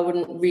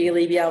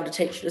really be able to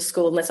teach at a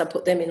school unless I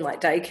put them in like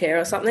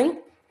daycare or something.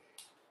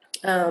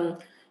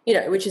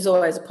 Which is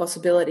always a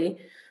possibility.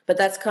 But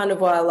that's kind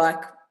of why I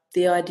like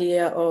the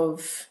idea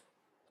of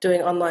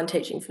doing online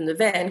teaching from the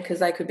van, because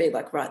they could be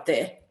like right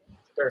there.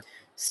 Sure.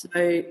 So,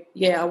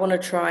 I want to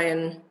try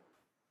and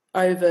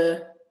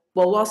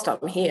whilst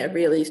I'm here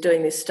really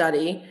doing this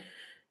study,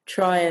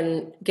 try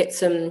and get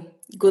some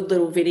good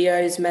little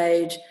videos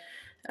made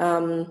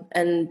and,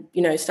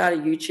 start a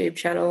YouTube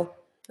channel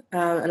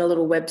and a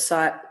little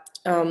website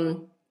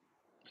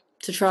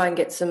to try and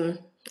get some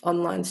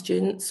online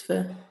students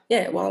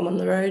while I'm on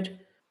the road.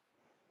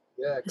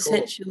 Yeah, cool.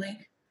 Essentially.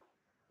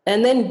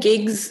 And then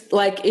gigs,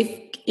 like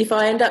if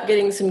I end up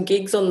getting some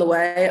gigs on the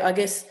way, I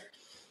guess,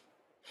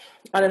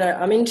 I don't know,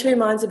 I'm in two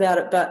minds about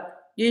it,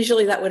 but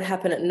usually that would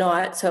happen at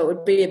night, so it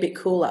would be a bit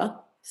cooler.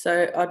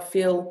 So I'd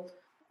feel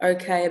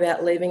okay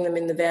about leaving them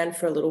in the van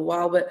for a little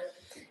while. But,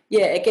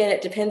 again,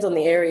 it depends on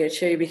the area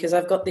too, because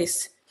I've got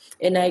this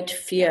innate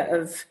fear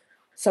of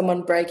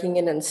someone breaking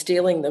in and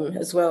stealing them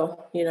as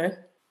well, because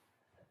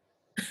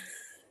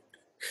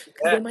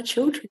they're my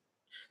children,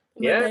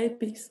 my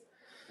babies.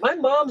 My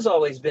mom's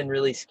always been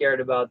really scared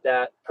about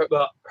that,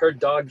 about her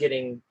dog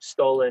getting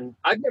stolen.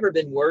 I've never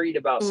been worried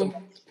about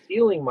someone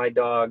stealing my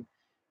dog,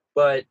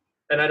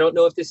 and I don't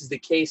know if this is the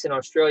case in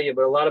Australia,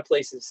 but a lot of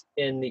places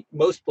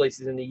most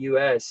places in the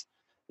US,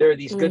 there are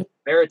these good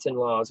Samaritan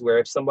laws where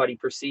if somebody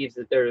perceives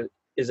that there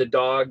is a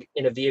dog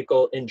in a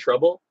vehicle in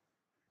trouble,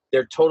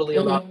 they're totally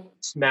allowed to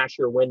smash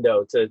your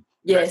window to.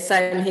 Yeah,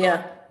 same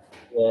here.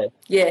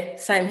 Yeah,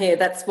 same here.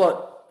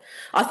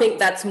 I think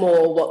that's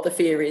more what the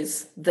fear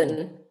is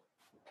than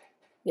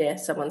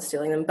someone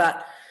stealing them.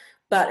 But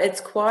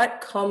it's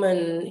quite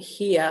common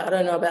here. I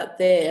don't know about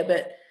there,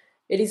 but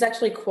it is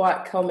actually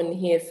quite common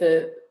here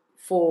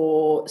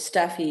for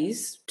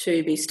staffies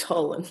to be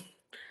stolen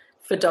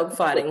for dog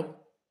fighting.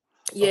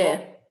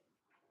 Yeah.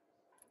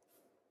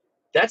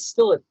 That's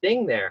still a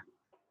thing there.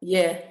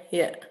 Yeah.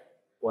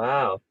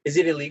 Wow. Is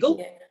it illegal?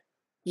 Yeah.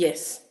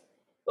 Yes.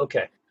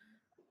 Okay.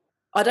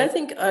 I don't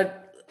think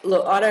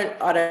look.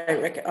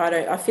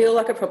 I feel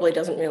like it probably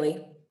doesn't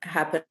really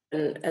happen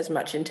as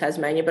much in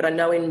Tasmania, but I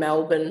know in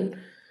Melbourne,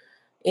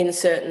 in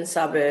certain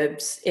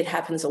suburbs, it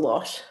happens a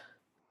lot.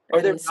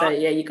 Are there And so,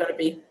 yeah, you got to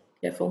be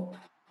careful.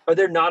 are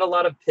there not a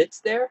lot of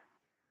pits there?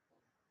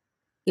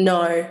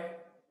 No.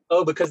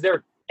 Oh, because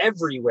they're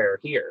everywhere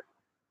here.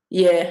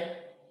 Yeah.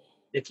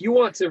 If you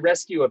want to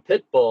rescue a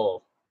pit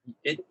bull,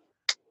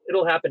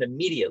 it'll happen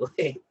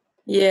immediately.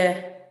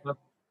 Yeah.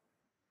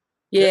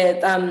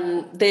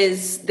 Yeah.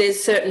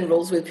 There's certain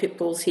rules with pit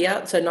bulls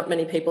here, so not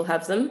many people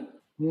have them.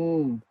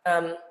 Mm.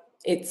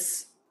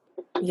 It's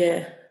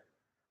yeah.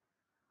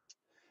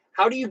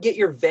 How do you get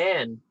your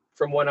van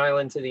from one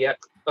island to the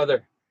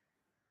other?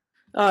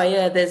 Oh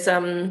yeah.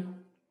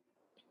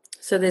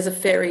 So there's a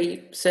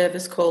ferry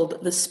service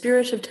called the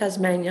Spirit of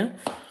Tasmania,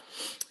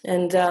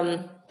 and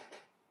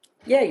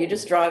yeah, you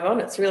just drive on.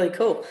 It's really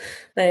cool.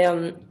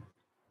 They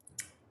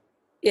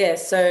yeah,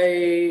 so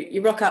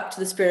you rock up to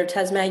the Spirit of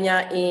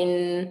Tasmania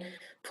in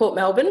Port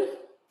Melbourne,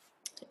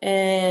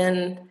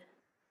 and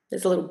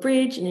there's a little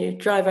bridge, and you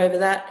drive over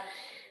that.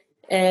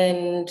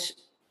 And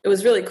it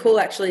was really cool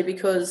actually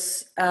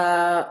because,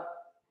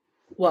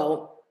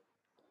 well,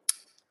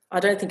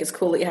 I don't think it's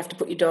cool that you have to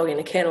put your dog in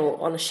a kennel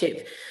on a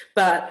ship,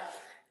 but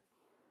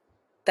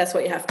that's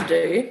what you have to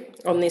do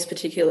on this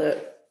particular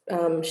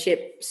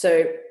ship.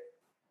 So,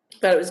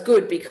 but it was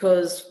good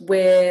because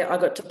where I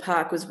got to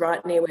park was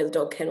right near where the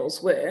dog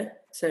kennels were.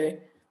 So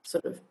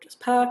sort of just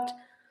parked,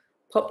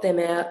 popped them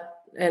out,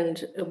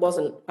 and it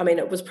wasn't, I mean,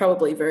 it was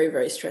probably very,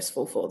 very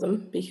stressful for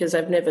them because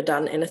I've never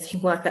done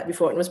anything like that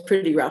before. And it was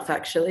pretty rough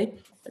actually.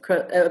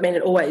 I mean,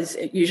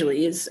 it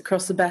usually is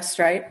across the Bass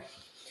Strait.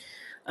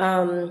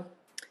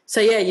 So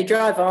yeah, you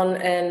drive on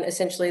and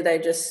essentially they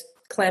just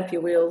clamp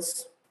your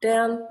wheels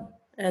down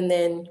and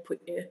then you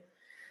put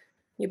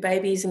your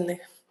babies in the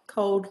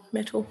cold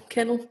metal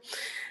kennel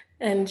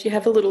and you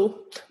have a little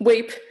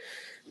weep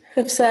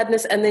of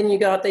sadness, and then you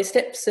go up these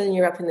steps and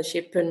you're up in the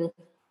ship and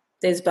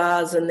there's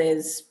bars and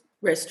there's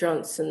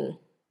restaurants and,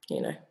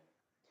 you know.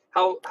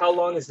 How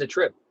long is the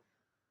trip?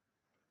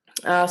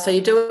 So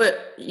you do it,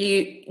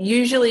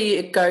 usually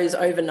it goes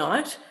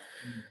overnight.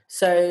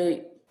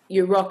 So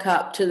you rock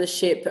up to the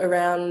ship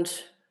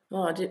around,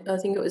 I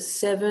think it was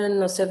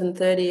 7 or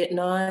 7:30 at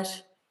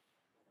night,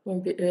 or a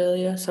bit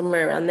earlier,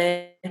 somewhere around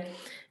there.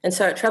 And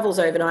so it travels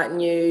overnight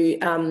and you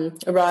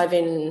arrive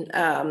in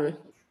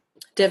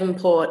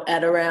Devonport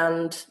at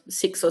around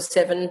 6 or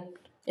 7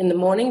 in the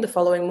morning, the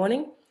following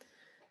morning.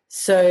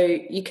 So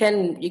you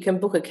can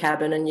book a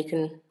cabin and you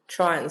can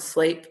try and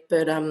sleep,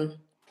 but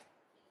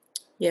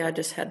yeah, I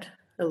just had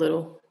a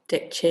little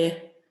deck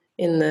chair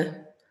in the,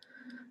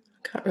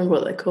 I can't remember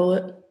what they call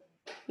it.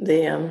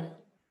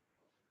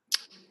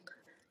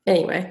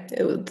 Anyway,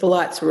 the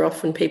lights were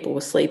off and people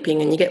were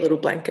sleeping, and you get little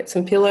blankets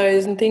and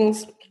pillows and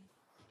things.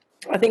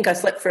 I think I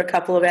slept for a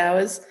couple of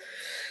hours.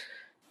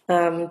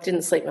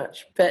 Didn't sleep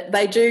much, but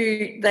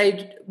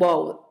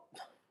well,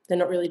 they're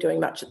not really doing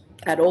much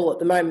at all at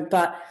the moment,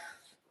 but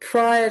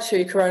prior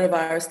to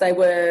coronavirus, they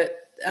were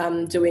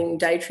doing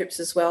day trips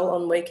as well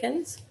on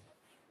weekends.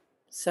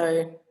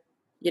 So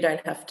you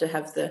don't have to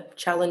have the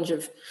challenge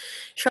of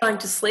trying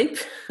to sleep.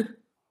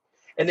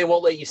 And they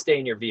won't let you stay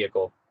in your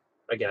vehicle,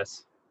 I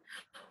guess.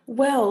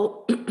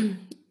 Well,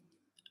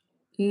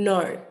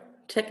 no,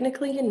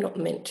 technically you're not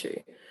meant to.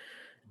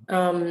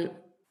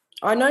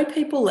 I know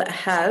people that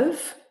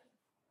have,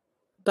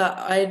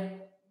 but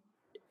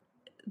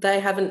they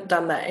haven't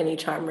done that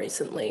anytime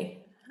recently.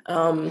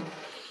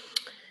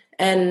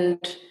 And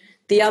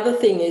the other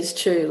thing is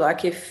too,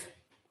 like if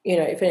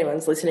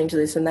anyone's listening to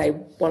this and they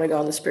want to go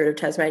on the Spirit of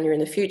Tasmania in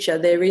the future,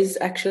 there is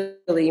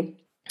actually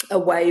a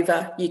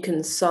waiver you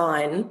can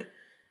sign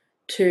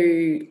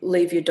to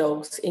leave your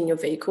dogs in your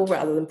vehicle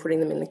rather than putting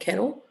them in the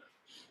kennel.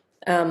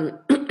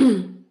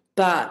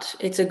 But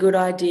it's a good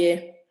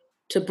idea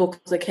to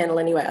book the kennel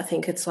anyway. I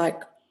think it's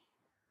like,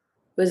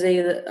 I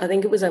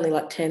think it was only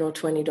like $10 or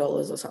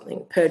 $20 or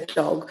something per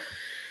dog.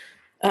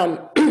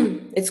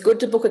 It's good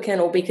to book a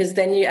kennel because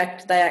then they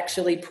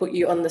actually put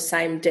you on the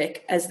same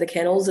deck as the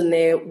kennels and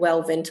they're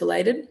well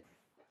ventilated.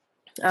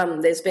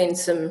 There's been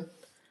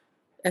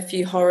a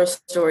few horror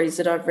stories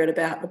that I've read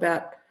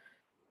about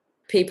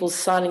people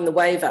signing the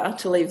waiver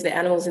to leave their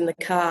animals in the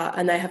car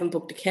and they haven't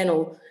booked a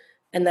kennel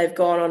and they've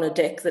gone on a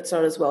deck that's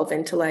not as well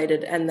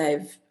ventilated and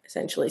they've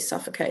essentially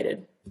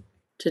suffocated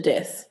to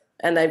death,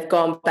 and they've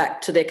gone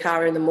back to their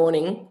car in the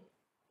morning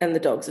and the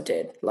dogs are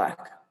dead. Like,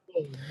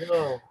 oh,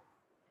 no.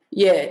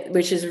 Yeah,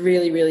 which is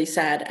really, really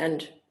sad.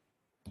 And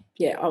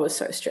yeah, I was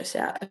so stressed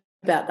out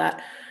about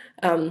that.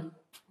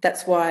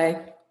 That's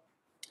why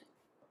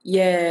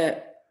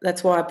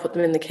I put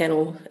them in the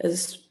kennel,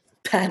 as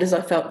bad as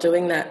I felt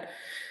doing that.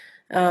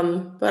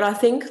 But I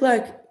think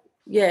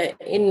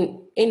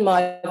in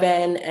my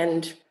van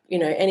and,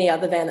 any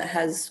other van that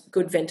has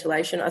good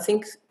ventilation, I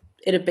think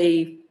it'd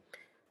be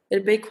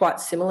quite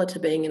similar to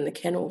being in the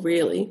kennel,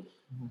 really.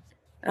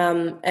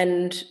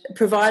 And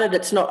provided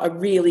it's not a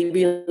really,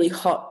 really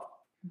hot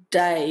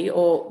day,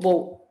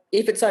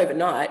 if it's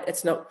overnight,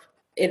 it's not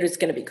it was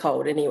going to be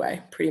cold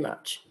anyway, pretty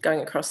much,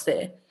 going across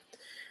there.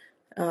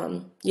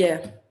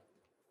 Yeah.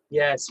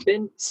 Yeah,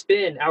 Spin,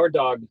 our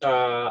dog.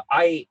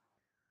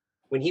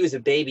 When he was a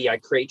baby, I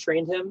crate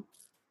trained him,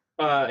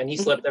 and he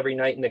slept every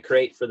night in the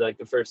crate for like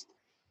the first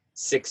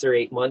 6 or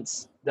 8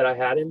 months that I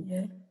had him.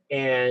 Yeah.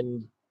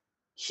 And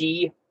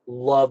he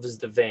loves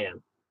the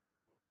van.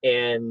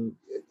 And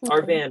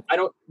our van,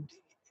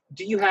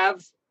 do you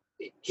have,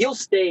 he'll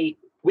stay,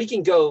 we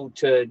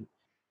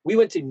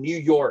went to New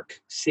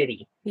York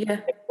City. Yeah.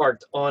 And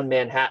parked on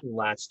Manhattan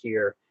last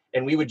year,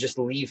 and we would just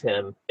leave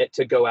him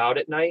to go out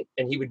at night,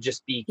 and he would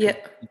just be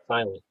completely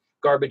silent.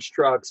 Garbage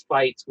trucks,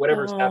 fights,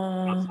 whatever's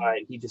happening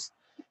outside.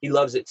 He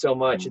loves it so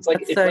much. It's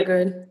like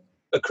good.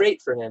 A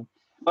crate for him.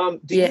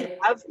 What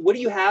do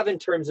you have in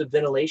terms of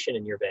ventilation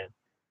in your van?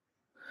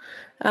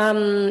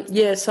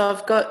 So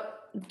I've got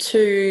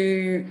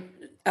 2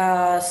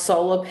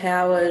 solar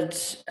powered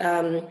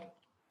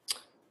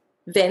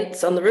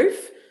vents on the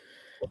roof.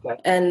 Okay.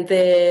 And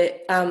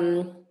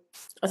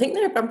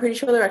I'm pretty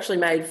sure they're actually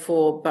made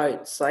for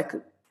boats. Like,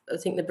 I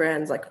think the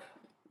brand's like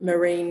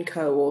Marine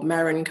Co. or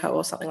Marin Co.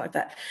 or something like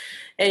that.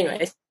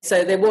 Anyway,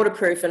 so they're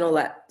waterproof and all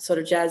that sort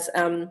of jazz.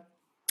 And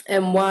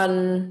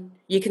one,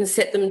 you can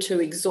set them to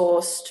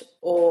exhaust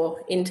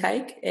or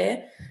intake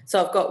air.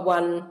 So I've got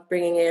one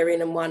bringing air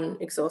in and one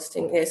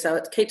exhausting air. So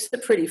it keeps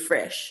it pretty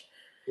fresh.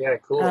 Yeah,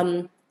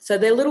 cool. So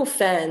they're little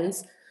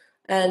fans,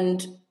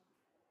 and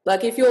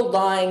like if you're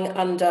lying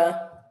under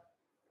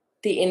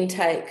the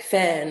intake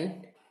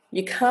fan,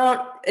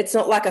 it's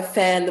not like a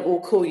fan that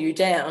will cool you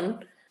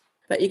down,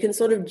 but you can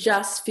sort of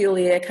just feel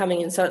the air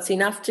coming in. So it's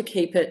enough to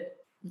keep it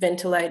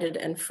ventilated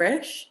and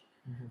fresh.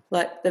 Mm-hmm.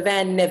 Like the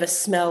van never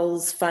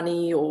smells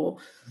funny or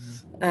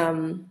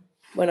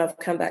when I've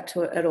come back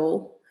to it at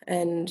all.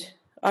 And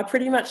I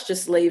pretty much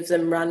just leave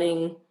them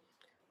running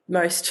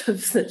most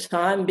of the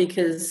time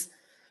because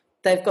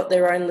they've got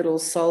their own little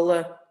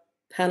solar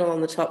panel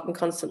on the top and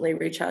constantly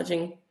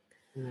recharging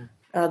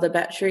the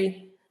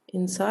battery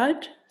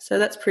inside. So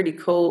that's pretty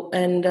cool.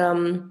 And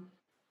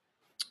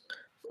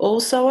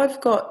also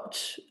I've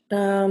got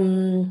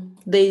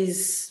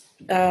these,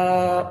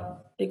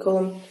 what do you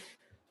call them?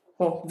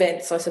 Well,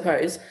 vents, I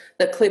suppose,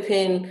 that clip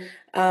in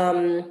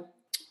onto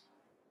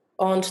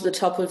the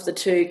top of the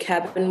 2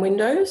 cabin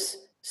windows.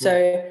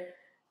 So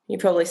you've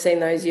probably seen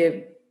those.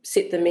 You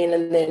sit them in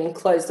and then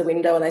close the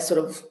window and they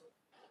sort of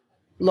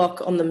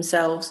lock on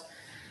themselves.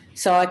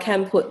 So I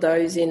can put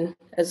those in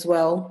as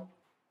well.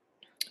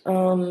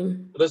 Are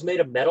those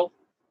made of metal?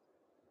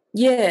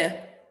 Yeah.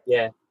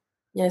 Yeah.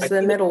 Yeah, so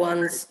they're metal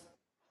ones.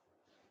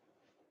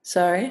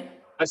 Sorry?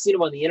 I've seen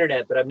them on the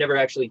internet, but I've never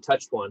actually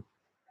touched one.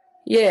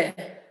 Yeah.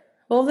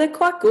 Well, they're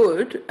quite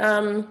good.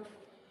 I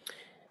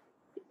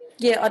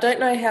don't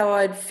know how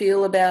I'd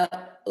feel about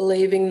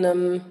leaving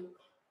them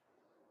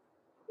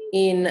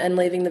in and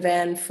leaving the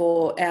van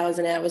for hours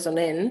and hours on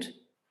end.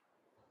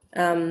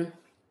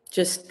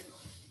 Just,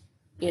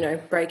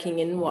 breaking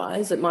in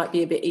wise, it might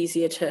be a bit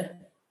easier to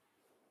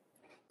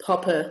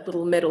pop a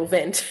little metal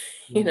vent,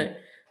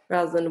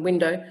 rather than a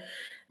window.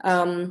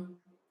 But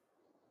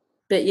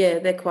yeah,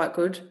 they're quite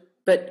good.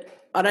 But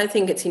I don't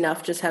think it's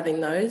enough just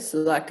having those.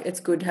 Like, it's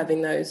good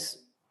having those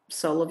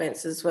solar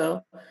vents as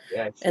well.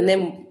 Yeah, sure. And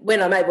then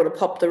when I'm able to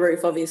pop the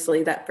roof,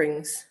 obviously that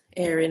brings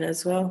air in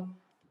as well.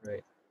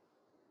 Right.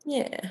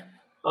 Yeah.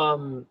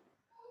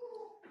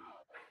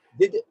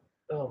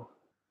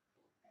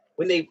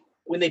 When they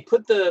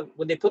put the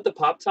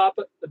pop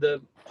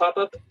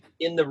up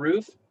in the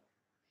roof,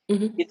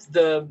 it's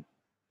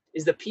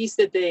is the piece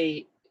that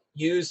they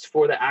used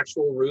for the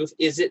actual roof,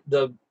 is it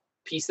the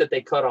piece that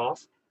they cut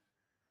off,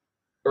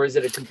 or is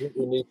it a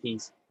completely new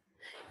piece?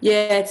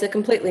 Yeah, it's a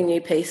completely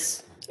new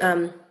piece.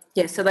 So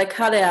they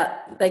cut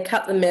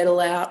the metal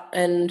out,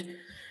 and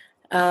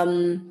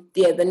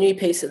the new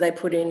piece that they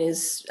put in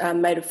is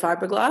made of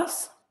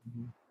fiberglass.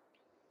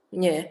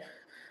 Yeah.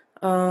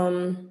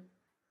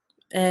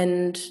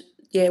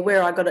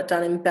 Where I got it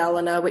done in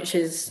Ballina, which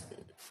is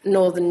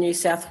northern New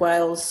South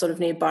Wales, sort of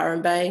near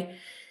Byron Bay,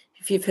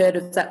 if you've heard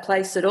of that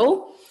place at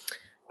all.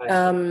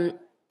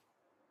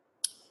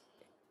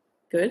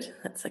 Good,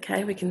 that's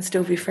okay, we can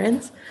still be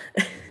friends.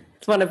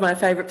 It's one of my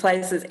favourite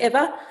places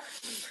ever.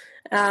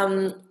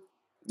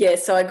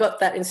 So I got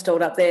that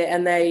installed up there,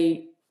 and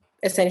they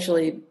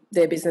essentially,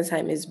 their business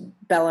name is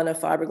Ballina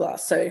Fiberglass.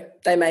 So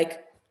they make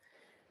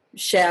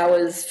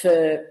showers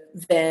for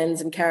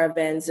vans and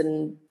caravans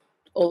and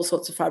all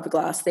sorts of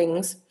fiberglass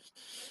things.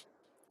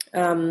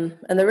 And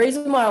the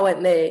reason why I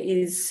went there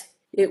is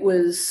it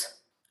was,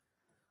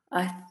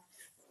 I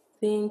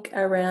think,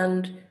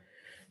 around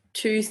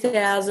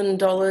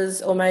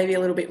 $2,000 or maybe a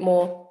little bit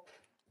more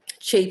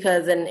cheaper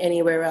than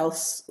anywhere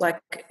else,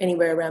 like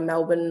anywhere around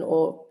Melbourne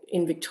or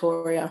in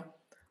Victoria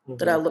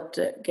that I looked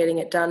at getting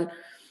it done.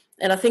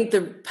 And I think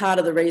the part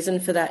of the reason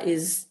for that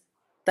is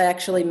they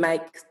actually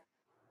make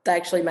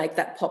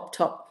that pop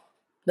top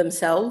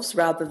themselves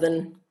rather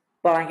than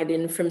buying it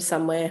in from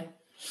somewhere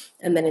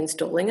and then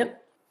installing it.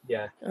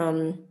 Yeah.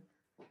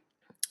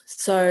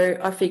 So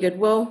I figured,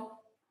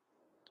 well,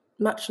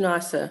 much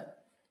nicer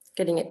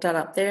getting it done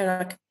up there, and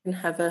I can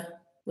have a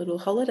little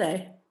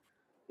holiday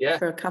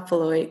for a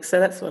couple of weeks. So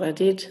that's what I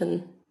did.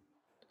 And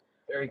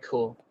very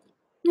cool.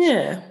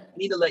 Yeah. I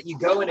need to let you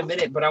go in a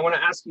minute, but I want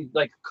to ask you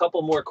like a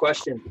couple more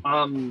questions.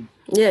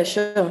 Yeah,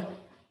 sure.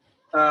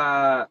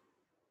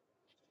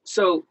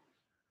 So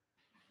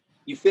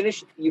you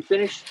finish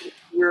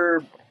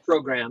your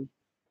program,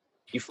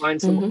 you find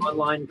some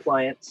online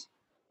clients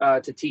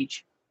to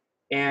teach,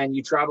 and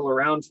you travel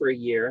around for a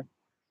year.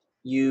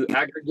 You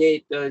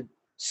aggregate the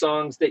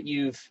songs that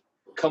you've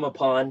come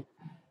upon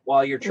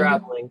while you're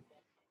traveling,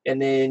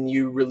 and then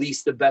you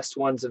release the best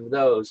ones of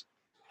those.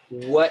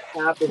 What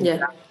happens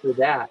after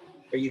that?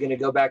 Are you going to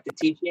go back to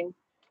teaching?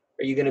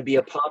 Are you going to be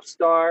a pop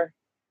star?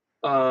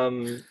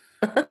 What's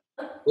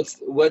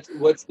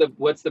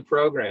the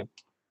program?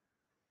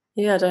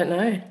 Yeah, I don't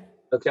know.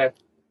 Okay.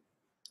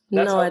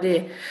 No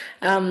idea.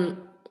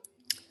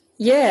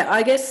 Yeah,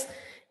 I guess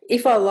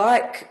if I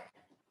like,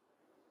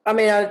 I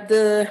mean,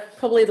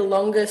 probably the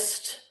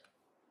longest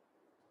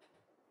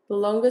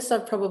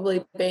I've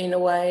probably been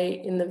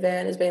away in the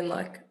van has been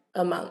like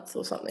a month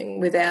or something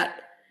without,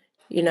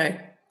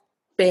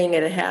 being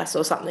at a house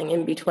or something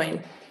in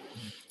between.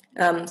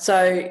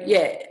 So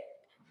yeah,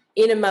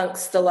 in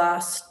amongst the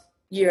last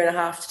year and a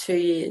half to 2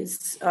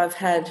 years, I've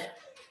had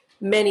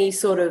many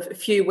sort of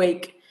few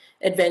week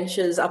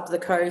adventures up the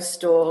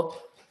coast or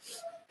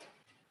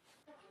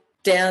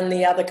down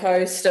the other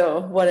coast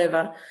or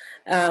whatever.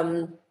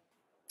 But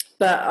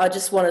I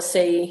just want to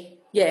see,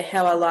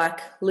 how I like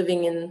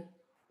living in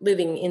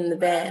the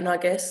van, I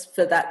guess,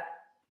 for that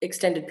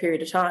extended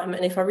period of time.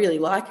 And if I really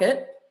like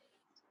it,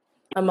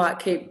 I might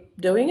keep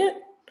doing it.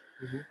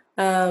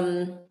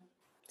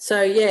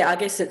 So yeah, I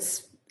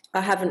guess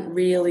I haven't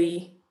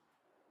really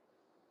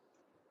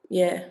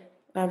got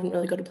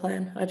a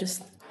plan.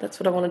 That's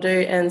what I want to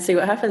do and see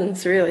what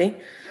happens, really.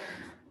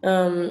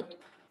 I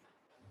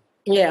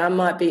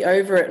might be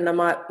over it and I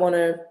might want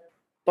to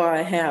buy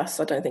a house.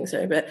 I don't think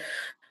so, but,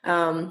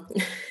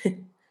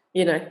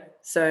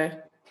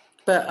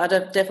 but I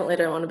definitely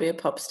don't want to be a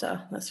pop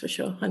star. That's for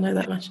sure. I know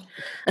that much.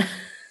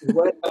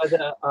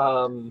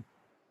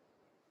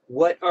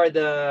 What are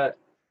the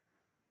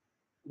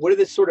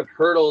sort of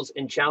hurdles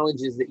and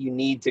challenges that you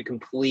need to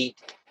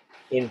complete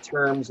in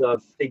terms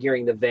of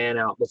figuring the van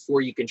out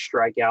before you can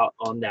strike out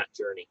on that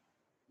journey?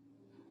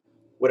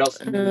 What else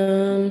do you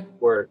need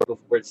before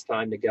it's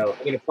time to go?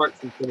 I mean, apart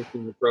from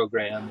finishing the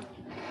program,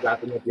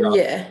 wrapping up your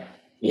Yeah.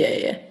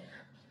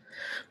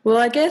 Well,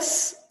 I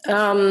guess,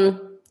 I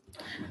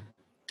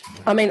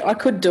mean, I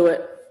could do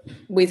it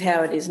with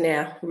how it is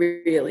now,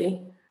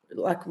 really,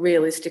 like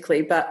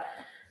realistically, but,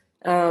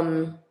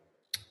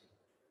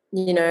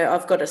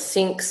 I've got a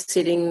sink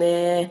sitting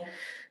there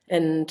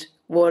and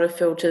water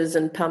filters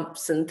and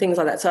pumps and things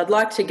like that. So I'd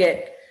like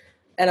to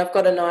and I've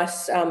got a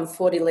nice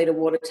 40-litre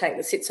water tank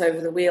that sits over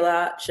the wheel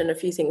arch and a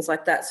few things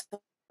like that. So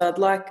I'd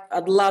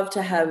love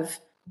to have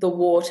the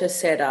water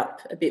set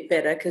up a bit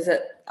better because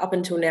up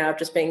until now I've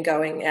just been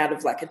going out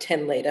of like a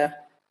 10-litre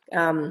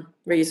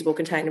reusable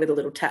container with a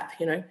little tap,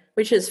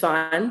 which is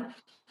fine.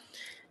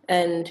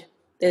 And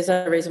there's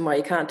no reason why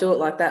you can't do it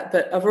like that,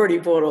 but I've already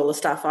bought all the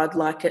stuff. I'd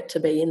like it to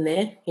be in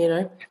there,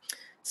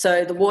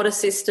 So the water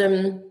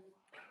system,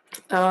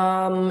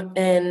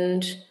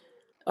 and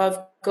I've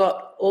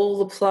got all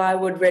the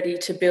plywood ready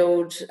to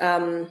build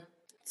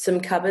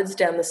some cupboards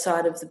down the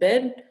side of the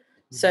bed.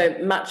 So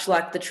much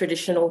like the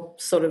traditional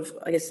sort of,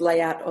 I guess,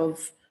 layout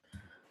of,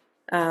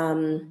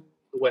 a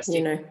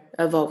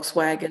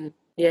Volkswagen.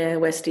 Yeah,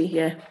 Westie,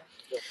 yeah.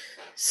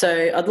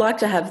 So I'd like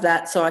to have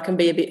that so I can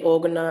be a bit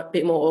more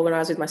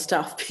organised with my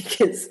stuff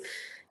because,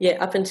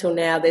 up until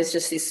now there's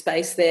just this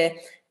space there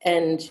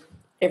and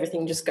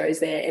everything just goes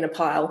there in a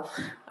pile.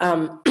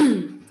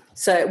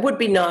 So it would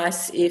be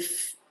nice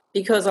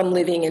because I'm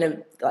living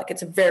in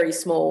it's a very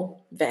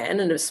small van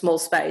and a small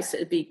space,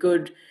 it'd be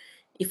good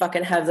if I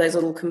can have those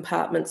little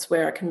compartments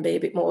where I can be a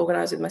bit more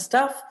organised with my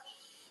stuff.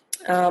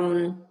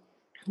 The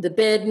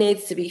bed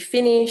needs to be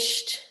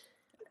finished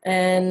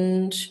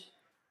and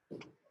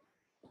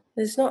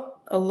there's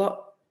not a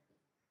lot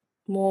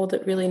more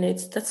that really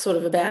needs. That's sort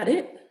of about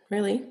it,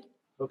 really.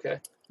 Okay.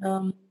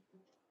 Yeah.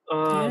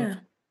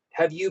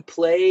 Have you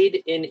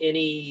played in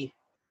any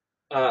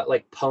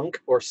like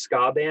punk or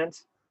ska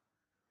bands?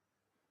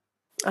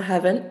 I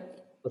haven't.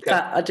 Okay.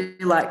 But I do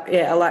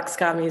I like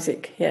ska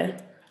music. Yeah,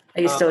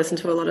 I used to listen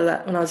to a lot of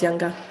that when I was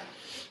younger.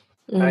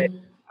 I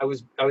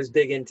was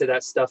big into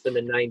that stuff in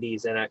the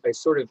 90s, and I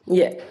sort of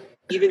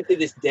even to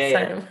this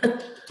day,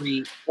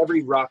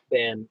 every rock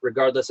band,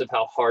 regardless of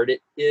how hard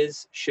it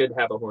is, should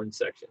have a horn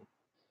section.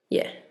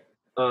 Yeah.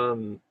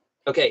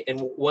 Okay, and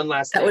one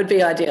last thing. That would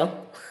be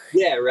ideal.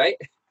 Yeah, right?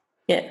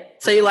 Yeah.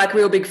 So you like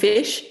Real Big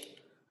Fish?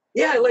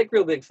 Yeah, I like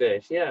Real Big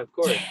Fish. Yeah, of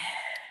course. Yeah,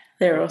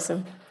 they're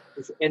awesome.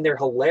 And they're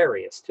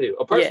hilarious, too.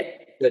 Apart from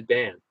a good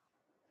band.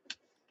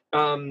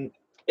 And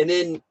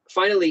then,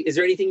 finally, is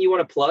there anything you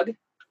want to plug?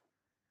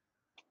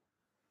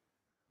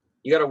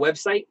 You got a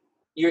website?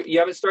 You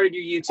haven't started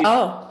your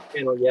YouTube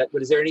channel yet,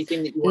 but is there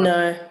anything that you want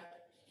No.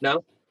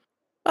 No?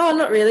 Oh,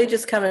 not really.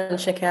 Just come and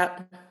check out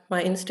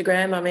my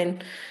Instagram. I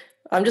mean,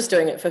 I'm just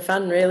doing it for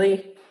fun,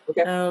 really.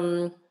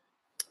 Okay.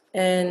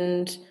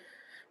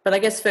 But I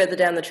guess further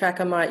down the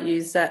track, I might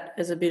use that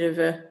as a bit of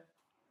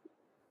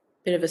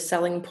a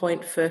selling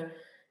point for,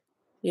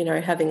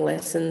 having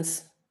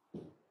lessons.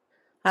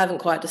 I haven't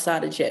quite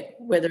decided yet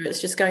whether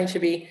it's just going to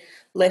be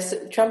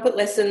trumpet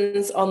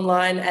lessons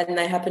online and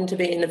they happen to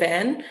be in the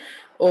van,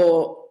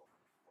 or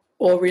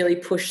really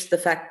push the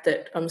fact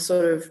that I'm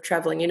sort of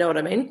traveling. You know what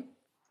I mean?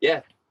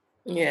 Yeah.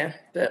 Yeah,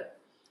 but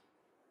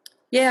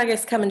yeah, I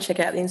guess come and check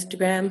out the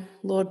Instagram,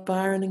 Lord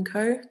Byron and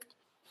Co.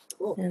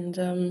 Cool.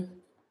 And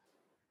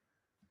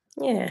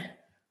yeah,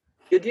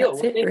 good deal.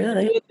 That's it,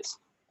 really.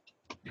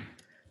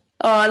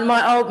 Oh, and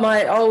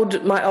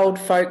my old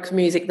folk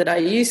music that I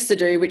used to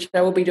do, which I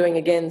will be doing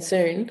again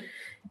soon,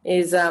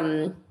 is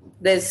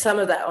there's some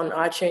of that on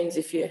iTunes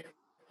if you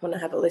want to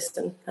have a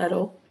listen at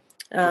all.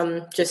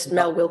 Just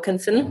Mel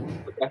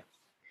Wilkinson. Okay.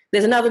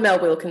 There's another Mel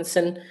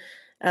Wilkinson.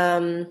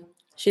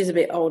 She's a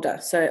bit older,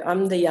 so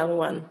I'm the young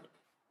one.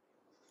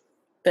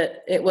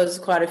 But it was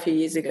quite a few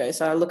years ago,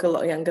 so I look a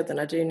lot younger than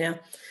I do now.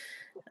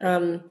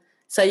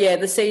 So, yeah,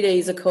 the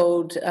CDs are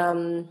called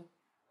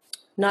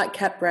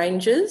Nightcap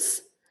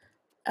Rangers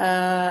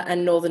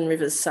and Northern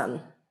Rivers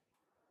Sun.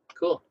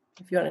 Cool.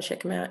 If you want to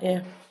check them out,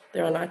 yeah.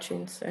 They're on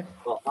iTunes. So.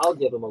 Well, I'll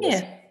give them a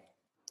listen. Yeah.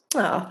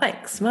 Oh,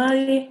 thanks,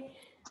 Marty.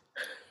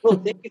 Well,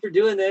 thank you for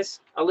doing this.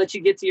 I'll let you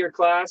get to your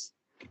class.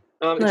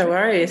 No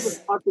worries. Really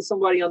talk to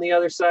somebody on the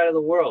other side of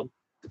the world.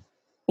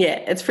 Yeah,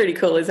 it's pretty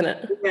cool, isn't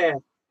it?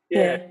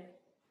 Yeah.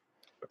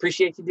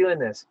 Appreciate you doing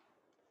this.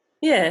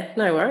 Yeah,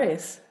 no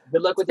worries.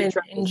 Good luck with your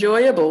trip.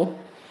 Enjoyable.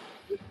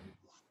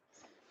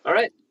 All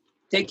right.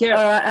 Take care.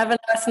 All right. Have a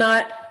nice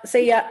night.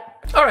 See ya.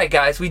 All right,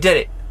 guys. We did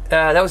it.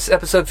 That was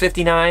episode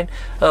 59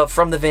 of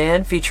From the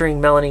Van featuring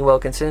Melanie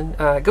Wilkinson.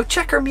 Go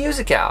check her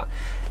music out.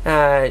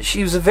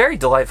 She was a very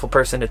delightful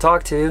person to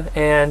talk to,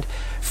 and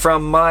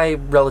from my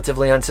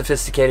relatively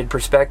unsophisticated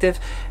perspective,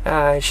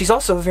 she's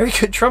also a very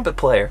good trumpet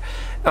player.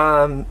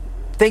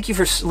 Thank you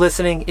for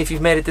listening. If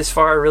you've made it this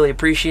far, I really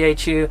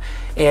appreciate you,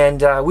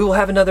 and we will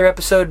have another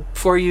episode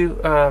for you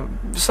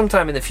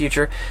sometime in the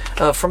future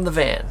From the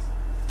Van.